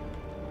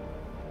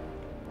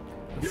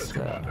 Yes,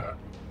 Commander.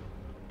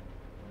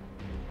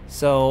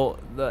 So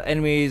the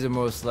enemies are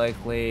most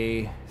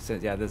likely,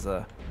 since yeah, there's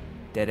a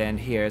dead end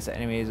here, so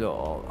enemies are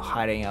all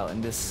hiding out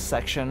in this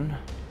section.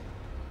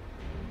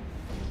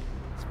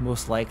 It's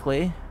most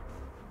likely.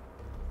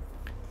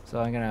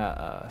 So I'm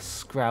gonna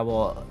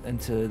scrabble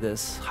into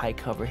this high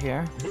cover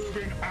here.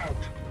 Moving out.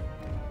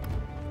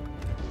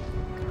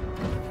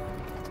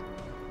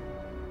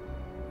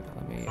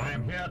 I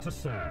am here to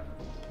serve.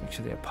 Make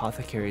sure the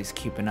apothecary is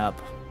keeping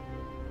up.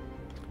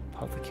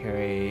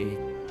 Apothecary,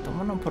 don't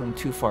want to put him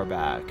too far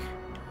back.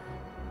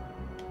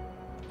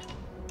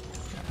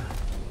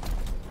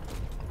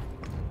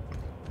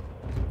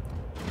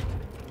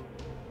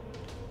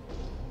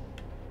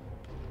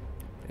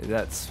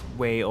 That's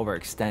way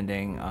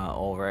overextending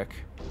Ulrich.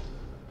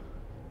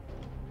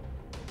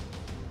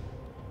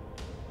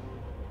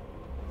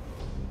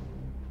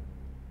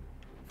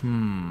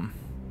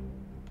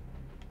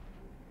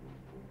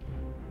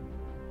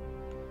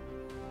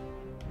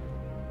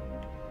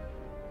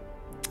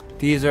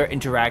 These are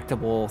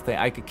interactable things.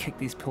 I could kick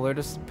these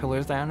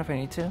pillars down if I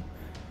need to.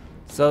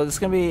 So this is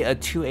gonna be a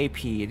 2 AP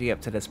to get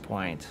up to this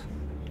point.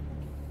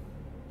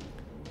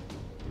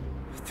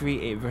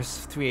 3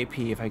 versus 3 AP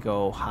if I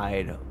go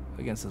hide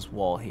against this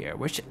wall here,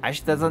 which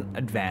actually doesn't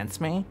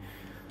advance me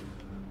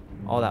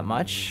all that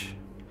much.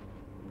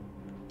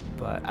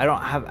 But I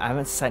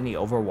haven't set any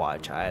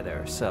Overwatch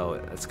either, so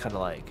it's kind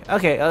of like,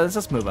 okay, let's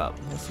just move up.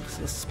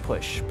 Let's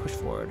push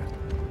forward.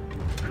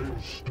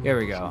 Here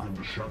we go.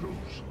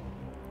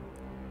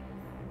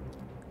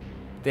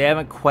 They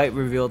haven't quite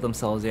revealed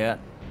themselves yet.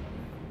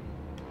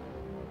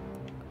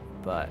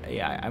 But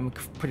yeah, I'm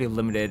pretty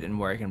limited in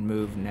where I can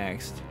move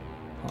next.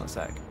 Hold on a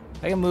sec.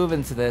 I can move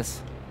into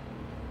this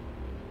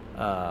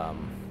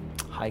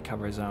high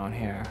cover zone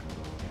here.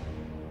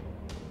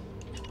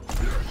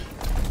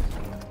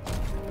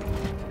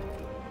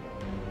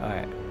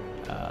 Alright,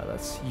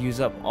 let's use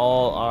up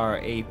all our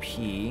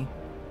AP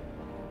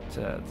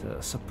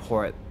to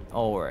support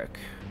Ulrich.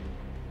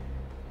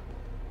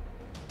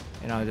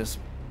 And I'll just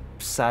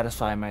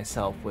satisfy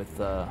myself with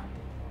the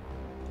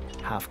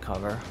half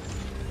cover.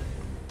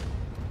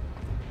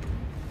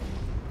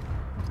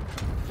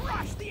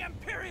 Crush the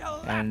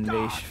Imperial And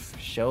they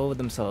show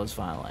themselves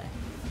finally.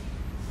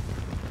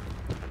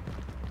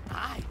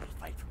 I will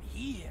fight from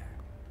here.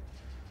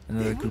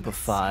 Another group of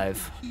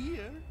 5.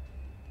 Here.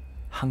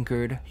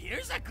 Hunkered.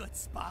 Here's a good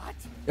spot.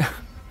 I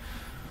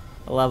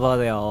love how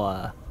they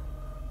all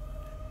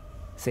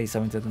say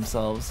something to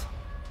themselves.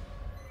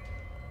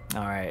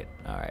 Alright,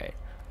 alright.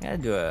 I gotta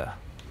do a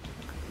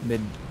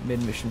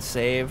mid-mission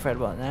save right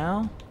about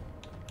now.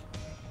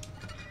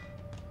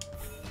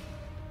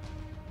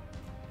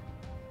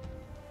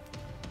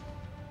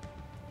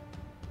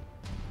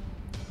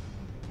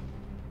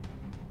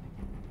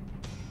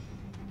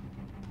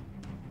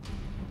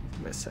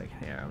 Give me a second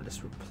here. I'm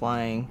just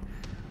replying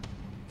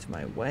to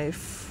my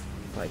wife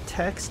by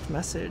text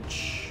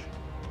message.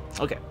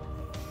 Okay.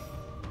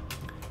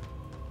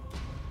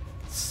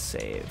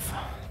 Save.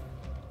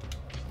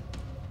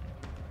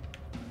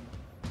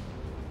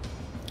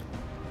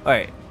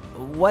 Alright.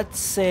 What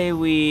say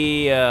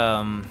we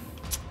yeah,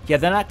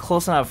 they're not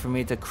close enough for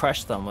me to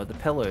crush them with the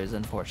pillars,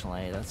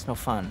 unfortunately. That's no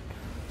fun.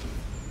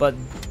 But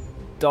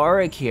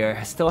Darik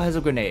here still has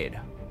a grenade.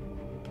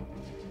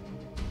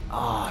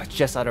 Ah, oh,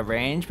 just out of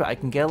range, but I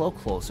can get a little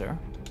closer.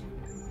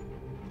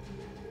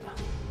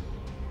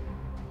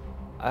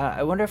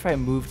 I wonder if I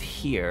moved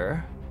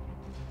here,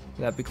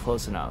 would that be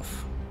close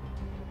enough?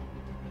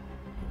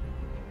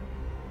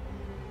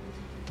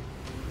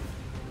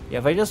 Yeah,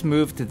 if I just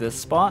move to this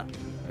spot,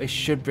 it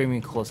should bring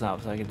me close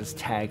enough so I can just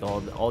tag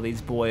all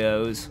these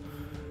boyos.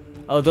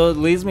 Although it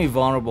leaves me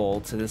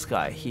vulnerable to this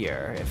guy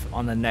here if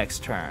on the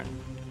next turn,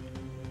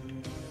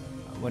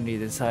 when he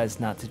decides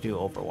not to do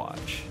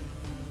Overwatch.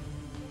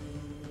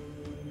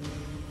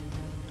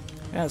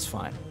 Yeah, that's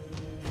fine.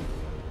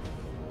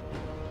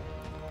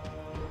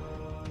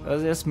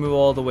 Let's just move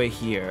all the way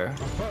here.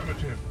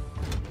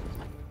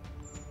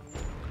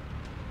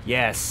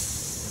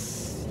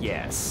 Yes.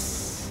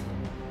 Yes.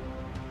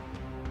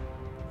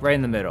 Right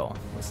in the middle.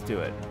 Let's do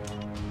it.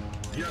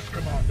 Yes,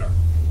 Commander.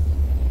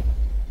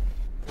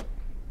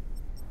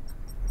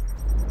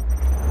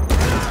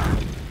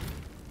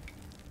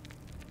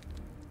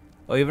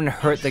 Oh, even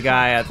hurt the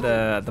guy at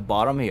the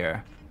bottom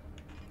here.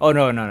 Oh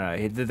no.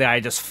 The guy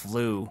just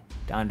flew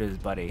down to his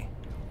buddy.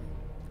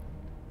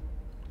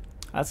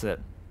 That's it.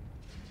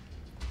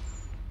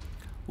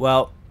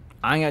 Well,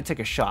 I'm gonna take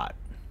a shot.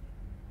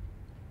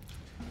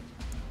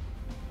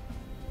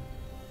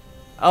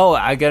 Oh,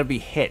 I gotta be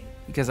hit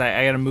because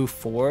I gotta move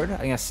forward. I'm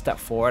gonna step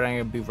forward. I'm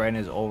gonna be right in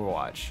his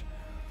Overwatch.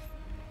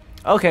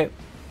 Okay.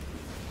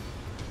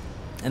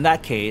 In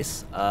that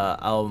case,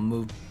 I'll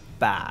move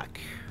back.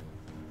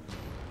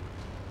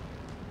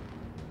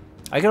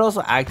 I could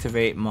also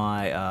activate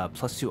my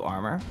 +2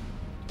 armor.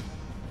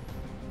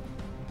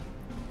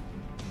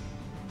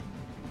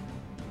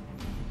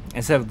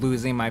 Instead of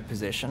losing my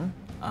position.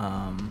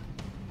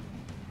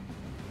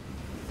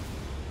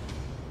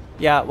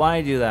 Yeah, why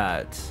don't I do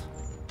that?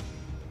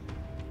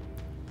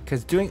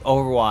 Because doing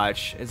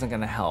Overwatch isn't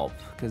going to help.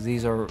 Because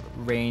these are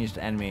ranged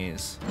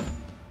enemies.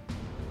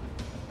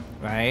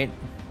 Right?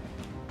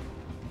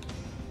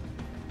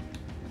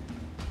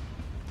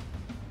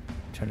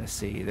 Trying to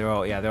see. They're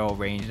all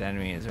ranged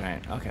enemies,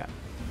 right? Okay.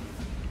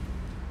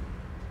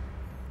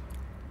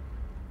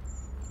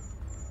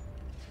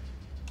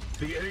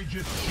 The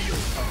Aegis shield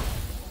power.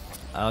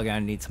 I'm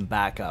gonna need some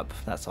backup,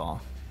 that's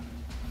all.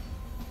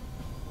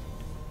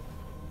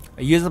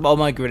 I used up all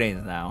my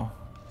grenades now,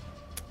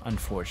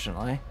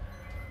 unfortunately.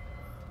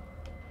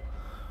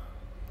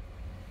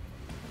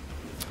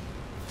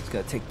 It's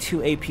gonna take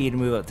 2 AP to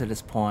move up to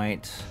this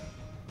point.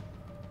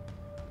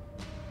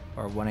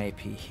 Or 1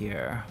 AP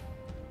here.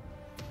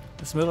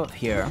 Let's move up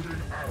here.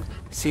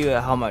 See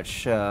how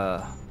much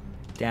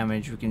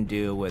damage we can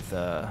do with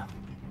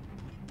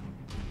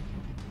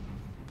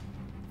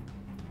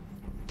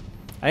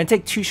I didn't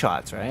take 2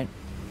 shots, right?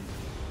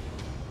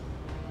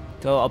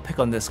 So I'll pick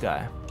on this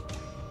guy.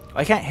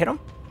 I can't hit him?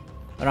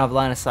 I don't have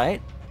line of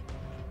sight?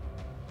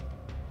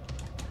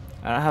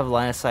 I don't have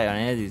line of sight on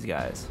any of these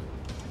guys.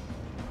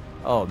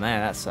 Oh man,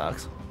 that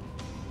sucks.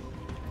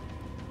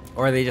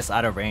 Or are they just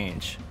out of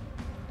range?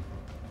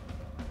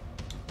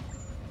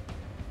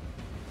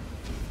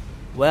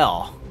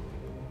 Well.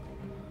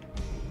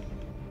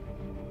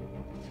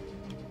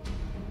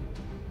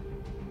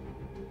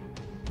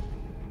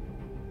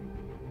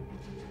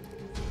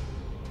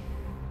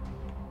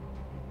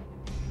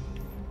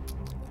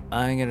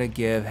 I'm gonna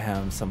give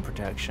him some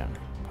protection.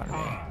 Pardon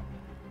me.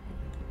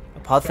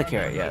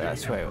 Apothecary, yeah,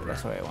 that's what I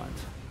want.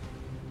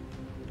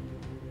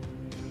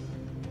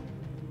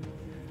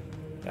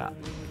 Yeah.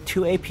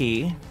 2 AP.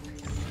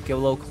 Get a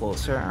little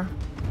closer.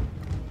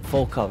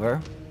 Full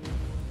cover.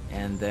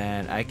 And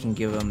then I can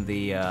give him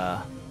the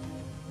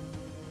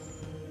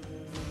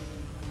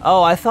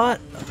oh, I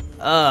thought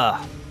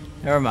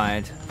never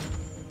mind.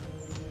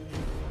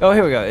 Oh,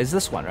 here we go. Is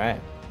this one, right?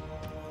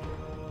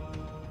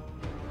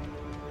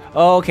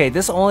 Oh, okay,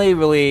 this only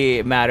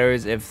really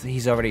matters if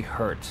he's already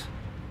hurt.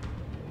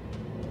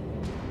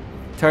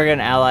 Target an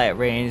ally at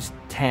range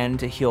 10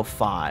 to heal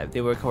 5.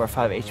 They will recover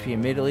 5 HP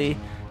immediately.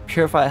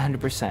 Purify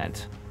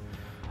 100%.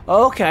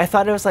 Oh, okay, I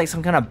thought it was like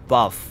some kind of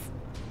buff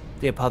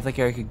the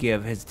apothecary could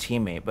give his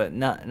teammate, but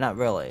not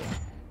really.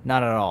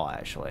 Not at all,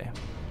 actually.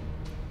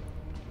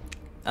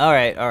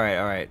 Alright.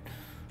 At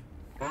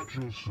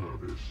your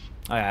service.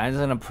 Alright, I'm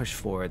just gonna push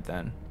forward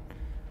then.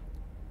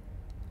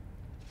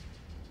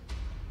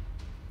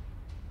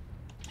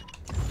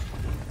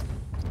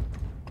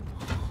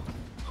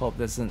 Hope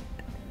this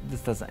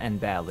doesn't end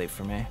badly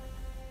for me.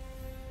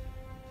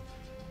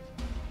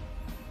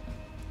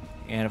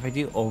 And if I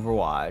do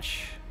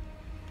Overwatch,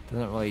 it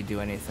doesn't really do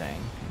anything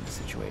in this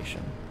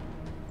situation.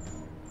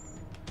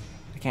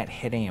 I can't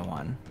hit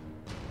anyone.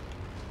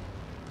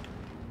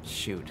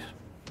 Shoot.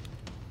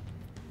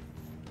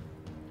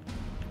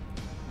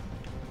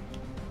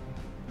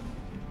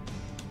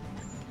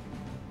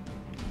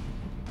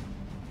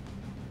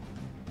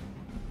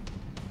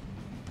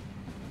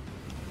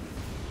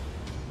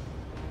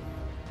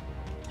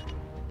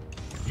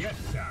 Yes,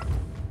 sir.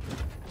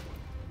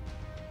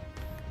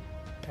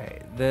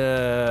 Okay,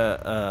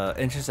 the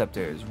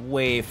interceptor is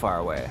way far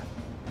away.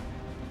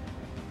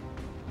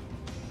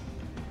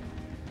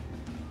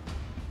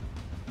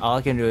 All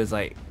I can do is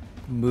like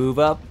move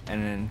up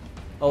and then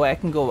oh, I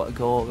can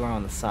go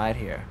around the side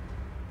here.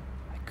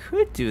 I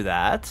could do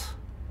that.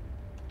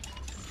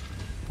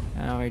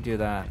 How do we do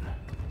that?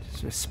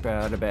 Just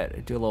spread out a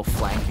bit, do a little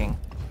flanking.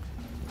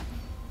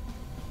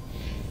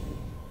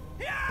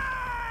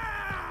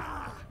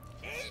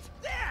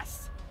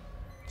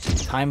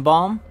 Time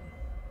bomb?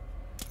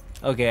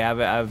 Okay,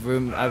 I've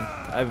room.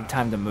 I've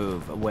time to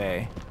move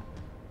away.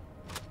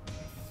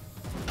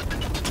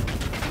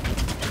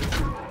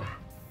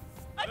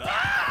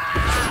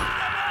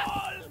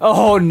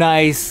 Oh,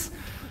 nice!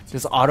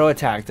 Just auto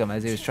attacked him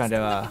as he was trying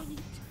to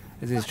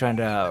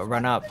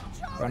run up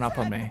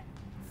on me.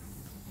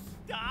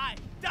 Die!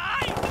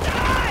 Die!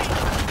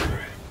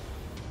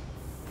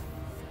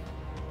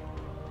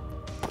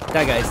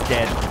 That guy's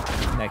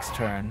dead. Next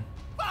turn.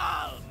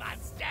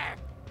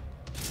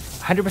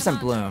 100%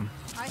 bloom.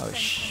 Oh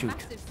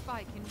shoot.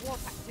 Spike in warp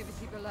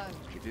activity below.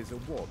 It is a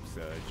warp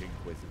surge,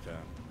 Inquisitor.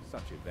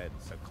 Such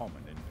events are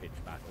common in pitch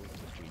battles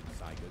between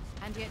Cygers.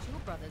 And yet your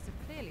brothers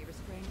have clearly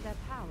restrained their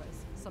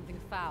powers. Something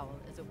foul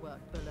is at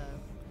work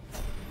below.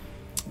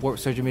 Warp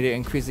surge immediately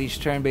increases each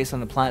turn based on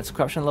the planet's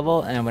corruption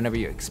level, and whenever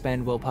you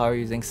expend willpower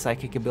using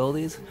psychic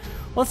abilities.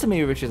 Once the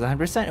meter reaches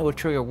 100%, it will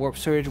trigger warp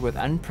surge with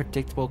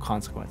unpredictable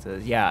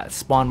consequences. Yeah,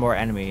 spawn more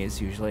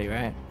enemies usually,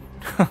 right?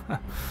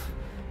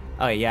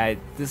 Oh yeah,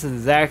 this is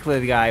exactly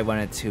the guy I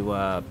wanted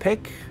to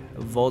pick.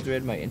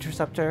 Voldred, my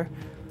interceptor.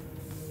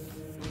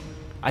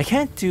 I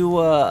can't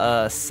do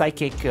a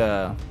psychic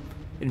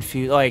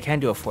infuse. Oh, I can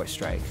do a force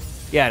strike.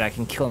 Yeah, and I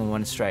can kill him in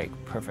one strike.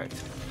 Perfect.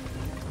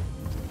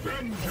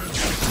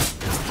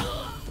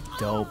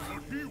 Dope.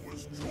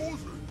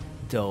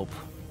 Dope.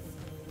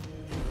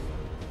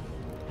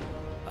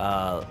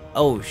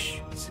 Oh,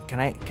 can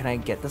I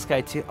get this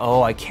guy too?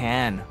 Oh, I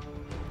can.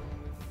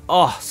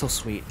 Oh, so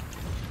sweet.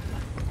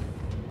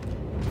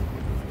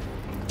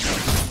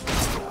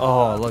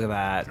 Oh, look at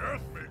that.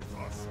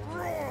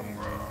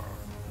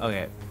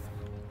 Okay.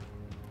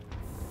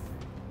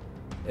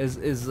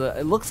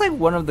 It looks like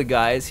one of the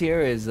guys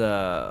here is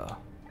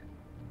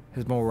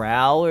his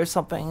morale or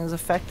something is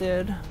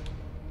affected.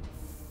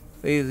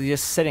 He's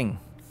just sitting.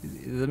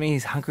 Does that mean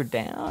he's hunkered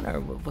down or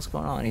what's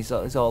going on? He's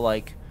all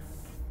like,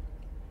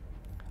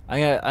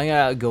 I'm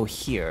gonna go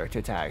here to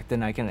attack.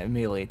 Then I can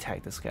immediately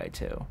attack this guy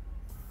too.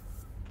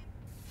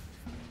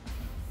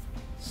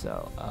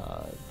 So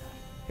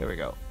here we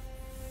go.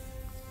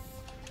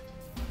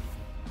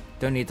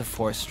 Don't need the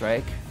force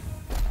strike.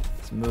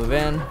 Let's move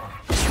in.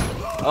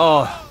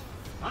 Oh,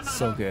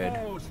 so good.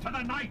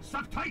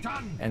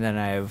 And then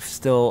I have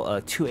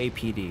still 2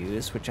 AP to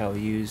use, which I'll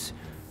use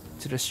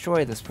to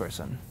destroy this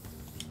person.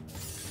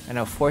 And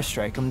I'll force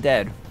strike him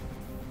dead.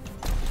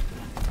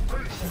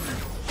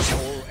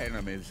 All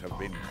enemies have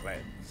been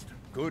cleansed.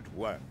 Good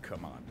work,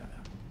 Commander.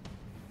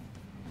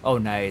 Oh,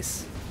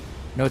 nice.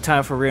 No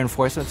time for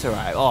reinforcements?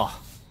 Alright. Oh,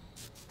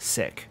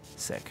 sick.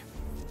 Sick.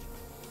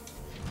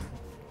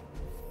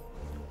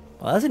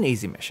 Well, that's an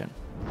easy mission.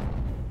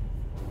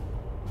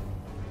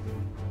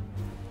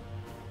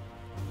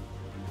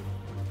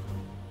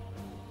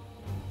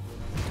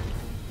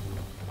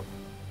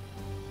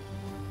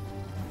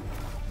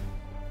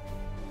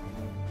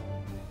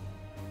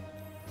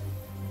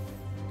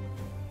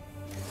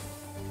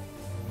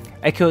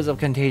 Echoes of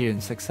Contagion,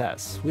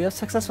 success. We have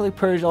successfully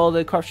purged all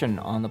the corruption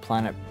on the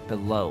planet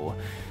below.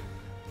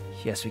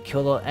 Yes, we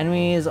killed all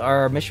enemies.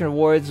 Our mission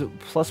rewards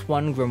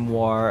 +1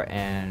 grimoire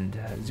and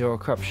 0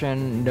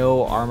 corruption,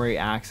 no armory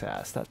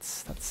access.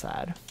 That's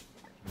sad.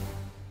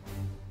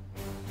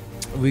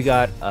 We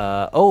got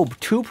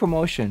 2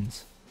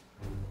 promotions.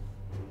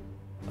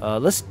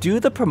 Let's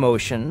do the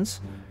promotions,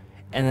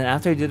 and then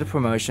after I do the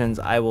promotions,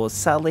 I will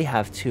sadly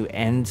have to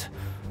end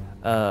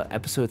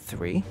episode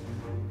 3.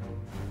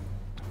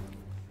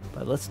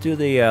 But let's do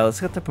the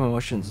let's get the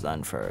promotions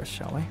done first,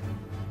 shall we?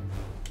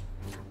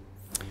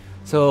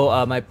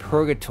 So my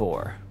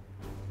Purgator.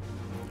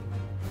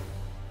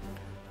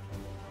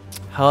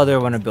 How do I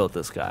want to build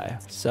this guy?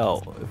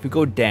 So if we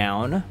go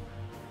down,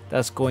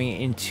 That's going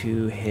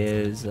into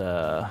his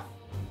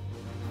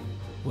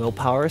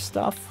willpower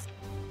stuff.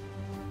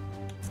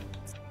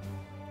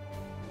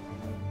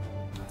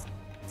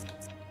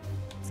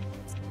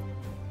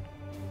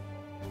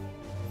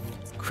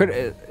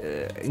 Crit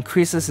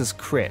increases his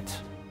crit.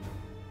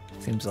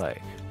 Seems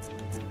like.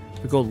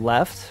 If we go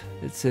left,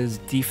 it says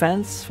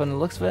defense from the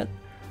looks of it.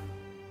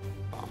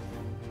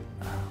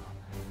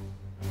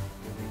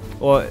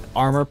 Or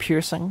armor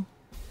piercing.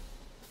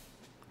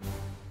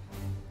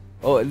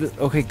 Oh,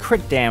 okay,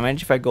 crit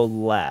damage if I go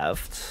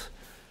left.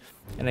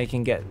 And I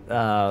can get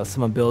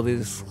some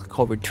abilities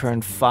called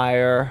return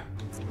fire.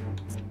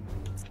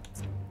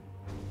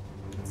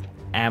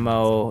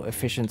 Ammo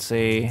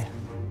efficiency.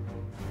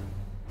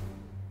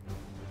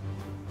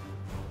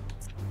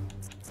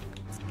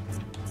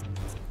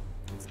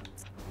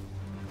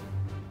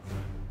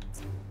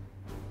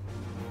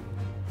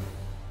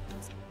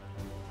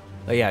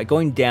 Oh yeah,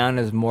 going down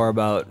is more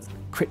about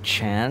crit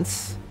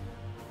chance.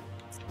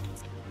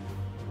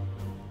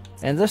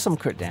 And there's some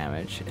crit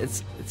damage.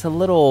 It's a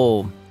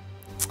little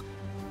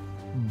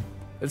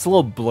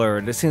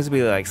blurred. There seems to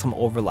be like some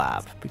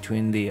overlap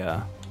between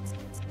the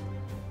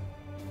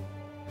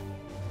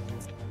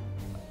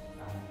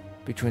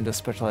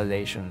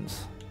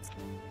specializations.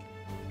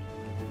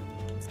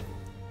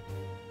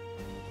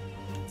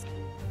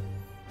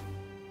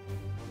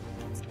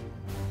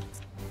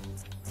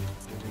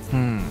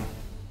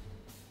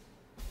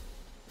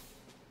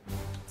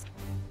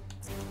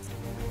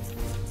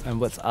 And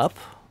what's up?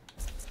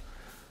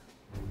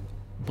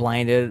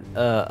 Blinded,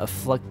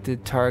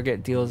 afflicted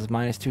target deals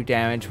 -2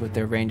 damage with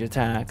their range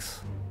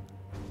attacks.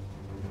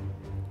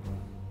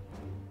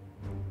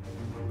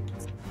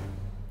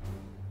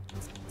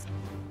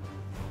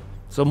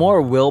 So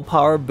more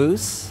willpower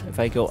boosts if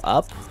I go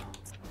up.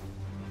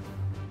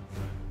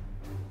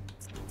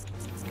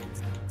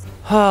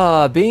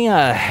 Being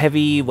a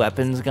heavy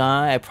weapons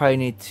guy, I probably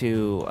need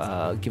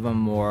to give him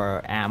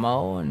more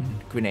ammo and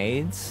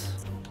grenades.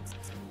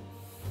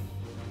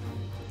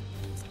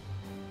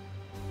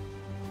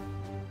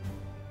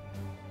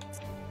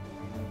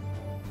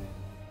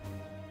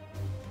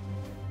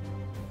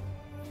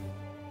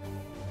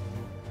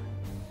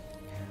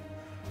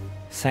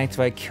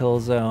 Sanctified kill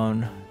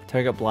zone.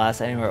 Target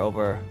blast anywhere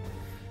over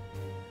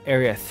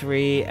area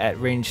 3 at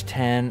range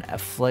 10.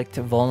 Afflict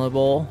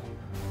vulnerable.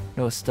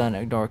 No stun,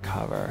 ignore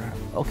cover.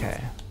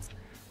 Okay.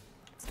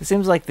 This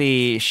seems like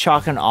the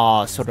shock and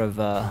awe sort of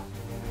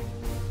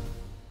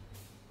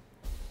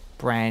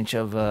branch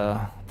of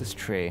this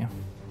tree.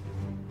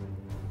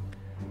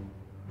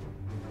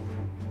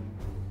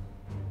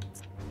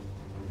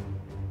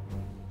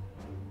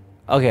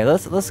 Okay,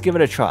 let's give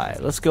it a try.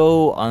 Let's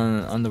go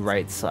on the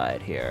right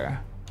side here.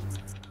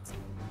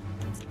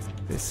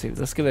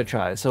 Let's give it a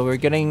try. So we're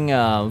getting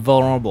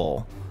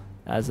vulnerable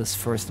as this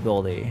first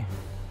ability.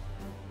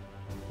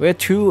 We have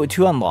two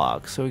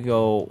unlocks. So we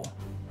go.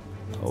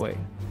 Oh wait.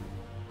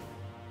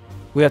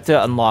 We have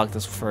to unlock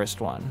this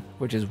first one,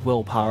 which is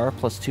willpower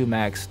 +2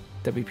 max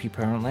WP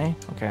permanently.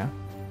 Okay.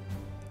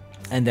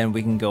 And then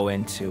we can go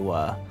into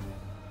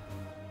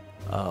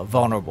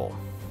vulnerable.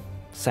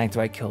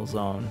 Sanctified kill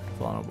zone,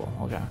 vulnerable.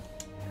 Okay.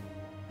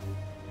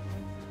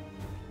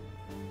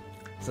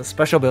 It's a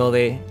special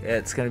ability.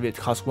 It's going to be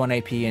cost 1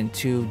 AP and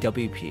 2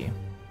 WP,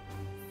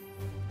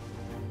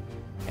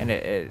 and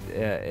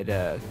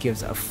it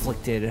gives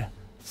afflicted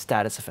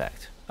status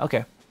effect.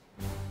 Okay,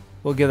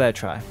 we'll give that a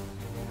try.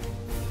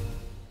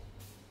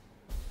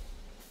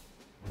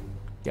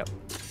 Yep.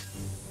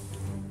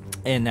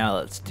 And now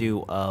let's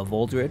do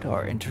Voldred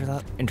or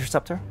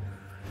Interceptor.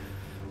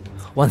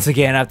 Once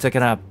again, I have to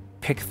kind of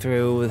pick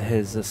through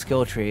his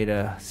skill tree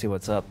to see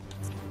what's up.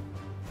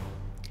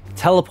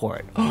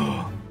 Teleport.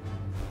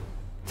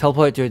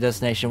 Teleport to a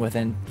destination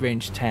within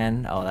range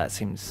 10. Oh, that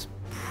seems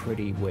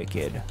pretty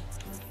wicked.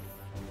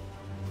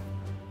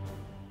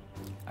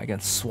 I can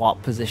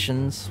swap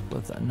positions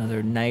with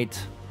another knight.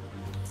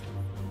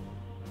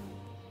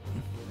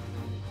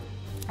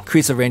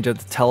 Increase the range of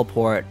the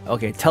teleport.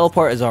 Okay,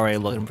 teleport is already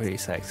looking pretty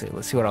sexy.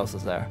 Let's see what else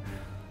is there.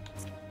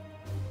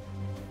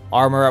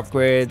 Armor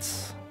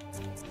upgrades.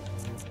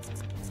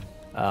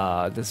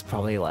 This is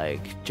probably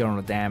like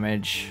general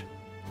damage.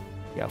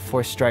 Yeah,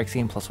 4 strikes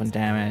gain +1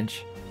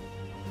 damage.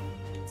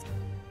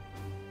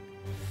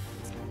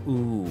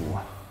 Ooh.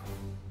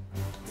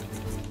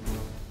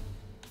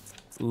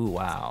 Ooh,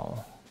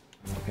 wow.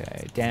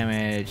 Okay,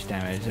 damage.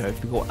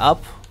 If we go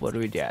up, what do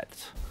we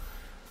get?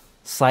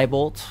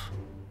 Cybolt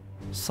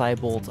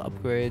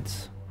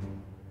upgrades.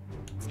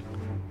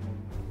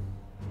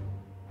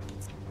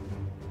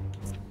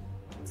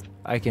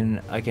 I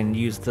can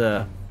use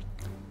the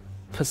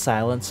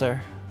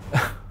silencer.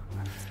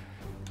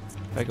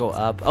 If I go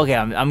up, okay,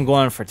 I'm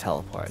going for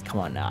teleport. Come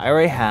on now, I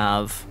already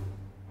have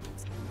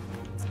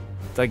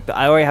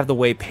I already have the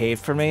way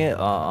paved for me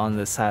on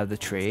the side of the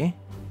tree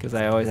because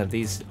I always have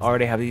these.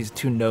 Already have these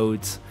 2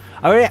 nodes.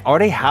 I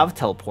already have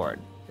teleport.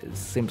 It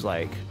seems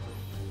like.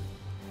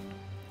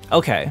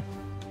 Okay.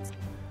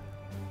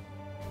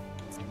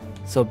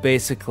 So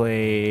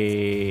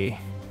basically,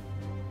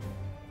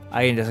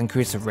 I can just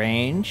increase the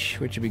range,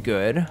 which would be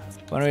good.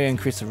 Why don't we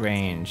increase the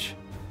range?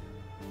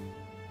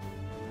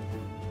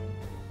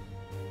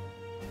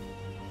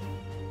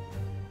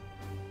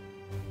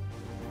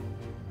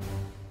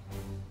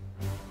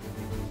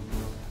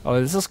 Oh,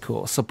 this is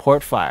cool.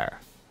 Support fire.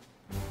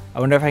 I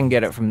wonder if I can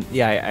get it from...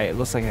 Yeah, it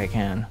looks like I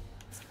can.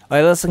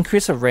 Alright, let's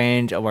increase the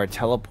range of our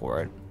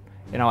teleport.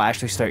 And I'll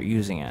actually start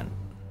using it.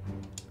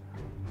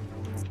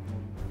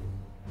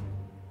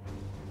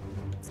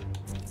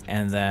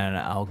 And then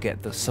I'll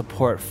get the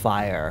support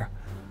fire.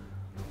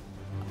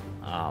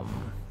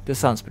 This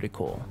sounds pretty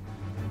cool.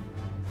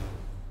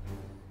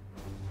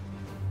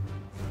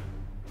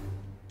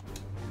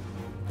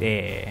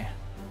 Yeah.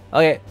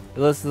 Okay,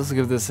 let's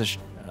give this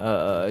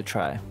a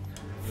try.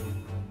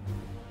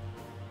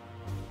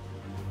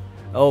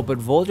 Oh, but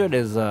Voldred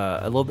is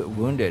a little bit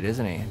wounded,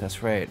 isn't he?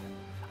 That's right.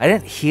 I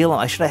didn't heal him.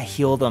 I should have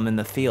healed him in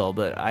the field,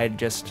 but I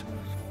just...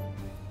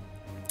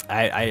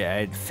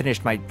 I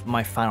finished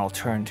my final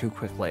turn too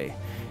quickly.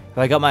 If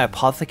I got my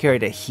apothecary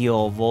to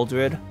heal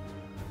Voldred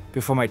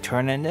before my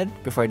turn ended,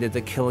 before I did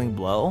the killing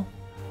blow,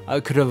 I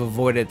could have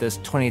avoided this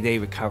 20-day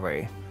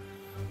recovery.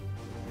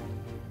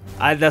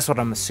 That's what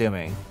I'm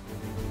assuming.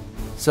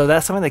 So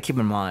that's something to keep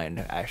in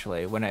mind,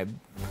 actually, when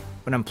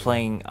I'm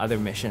playing other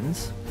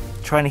missions.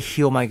 Trying to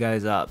heal my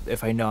guys up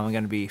if I know I'm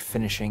going to be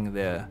finishing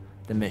the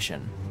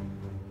mission.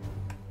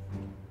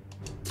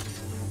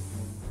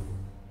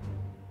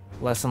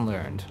 Lesson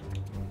learned.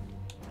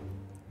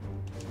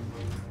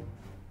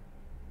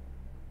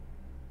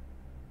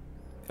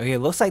 Okay, it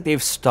looks like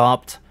they've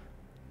stopped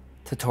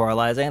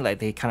tutorializing. Like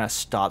they kind of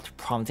stopped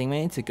prompting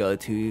me to go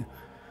to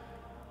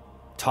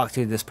talk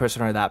to this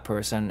person or that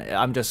person.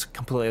 I'm just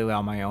completely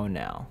on my own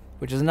now,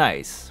 which is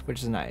nice.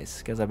 Which is nice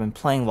because I've been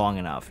playing long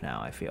enough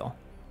now, I feel.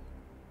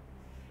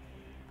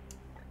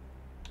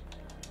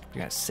 We're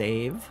gonna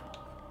save.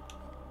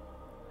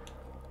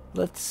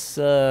 Let's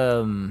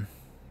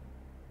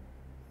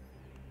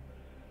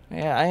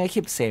yeah, I'm gonna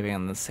keep saving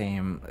on the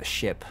same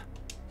ship.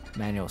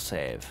 Manual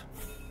save.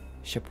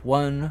 Ship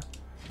 1.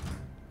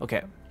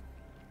 Okay.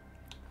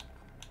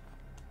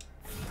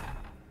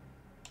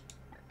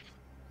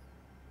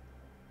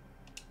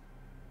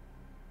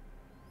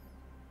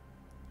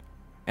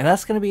 And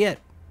that's gonna be it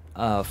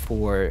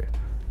for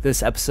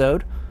this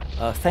episode.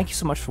 Thank you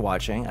so much for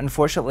watching.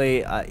 Unfortunately,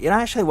 you know,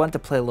 I actually wanted to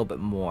play a little bit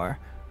more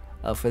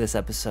for this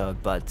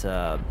episode, but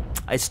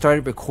I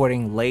started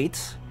recording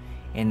late,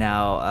 and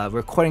now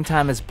recording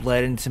time has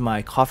bled into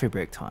my coffee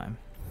break time.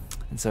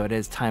 And so it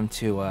is time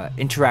to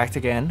interact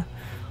again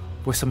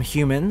with some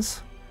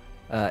humans,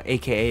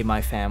 aka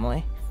my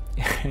family,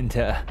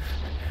 and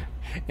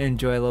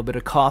enjoy a little bit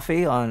of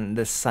coffee on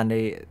this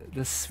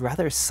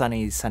rather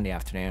sunny Sunday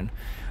afternoon.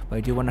 But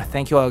I do want to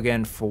thank you all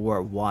again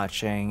for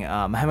watching.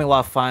 I'm having a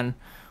lot of fun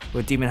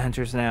with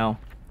Daemonhunters now,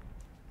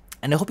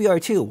 and I hope you are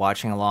too,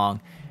 watching along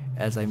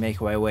as I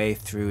make my way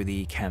through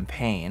the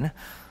campaign.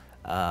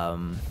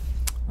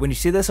 When you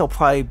see this, it'll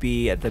probably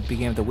be at the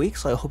beginning of the week,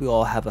 so I hope you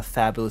all have a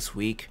fabulous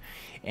week,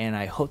 and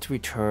I hope to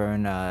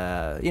return,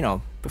 you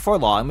know, before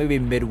long, maybe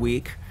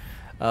midweek,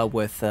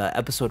 with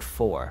episode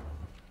 4.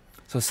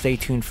 So stay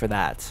tuned for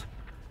that.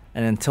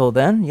 And until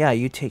then, yeah,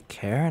 you take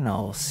care, and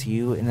I'll see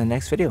you in the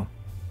next video.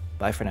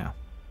 Bye for now.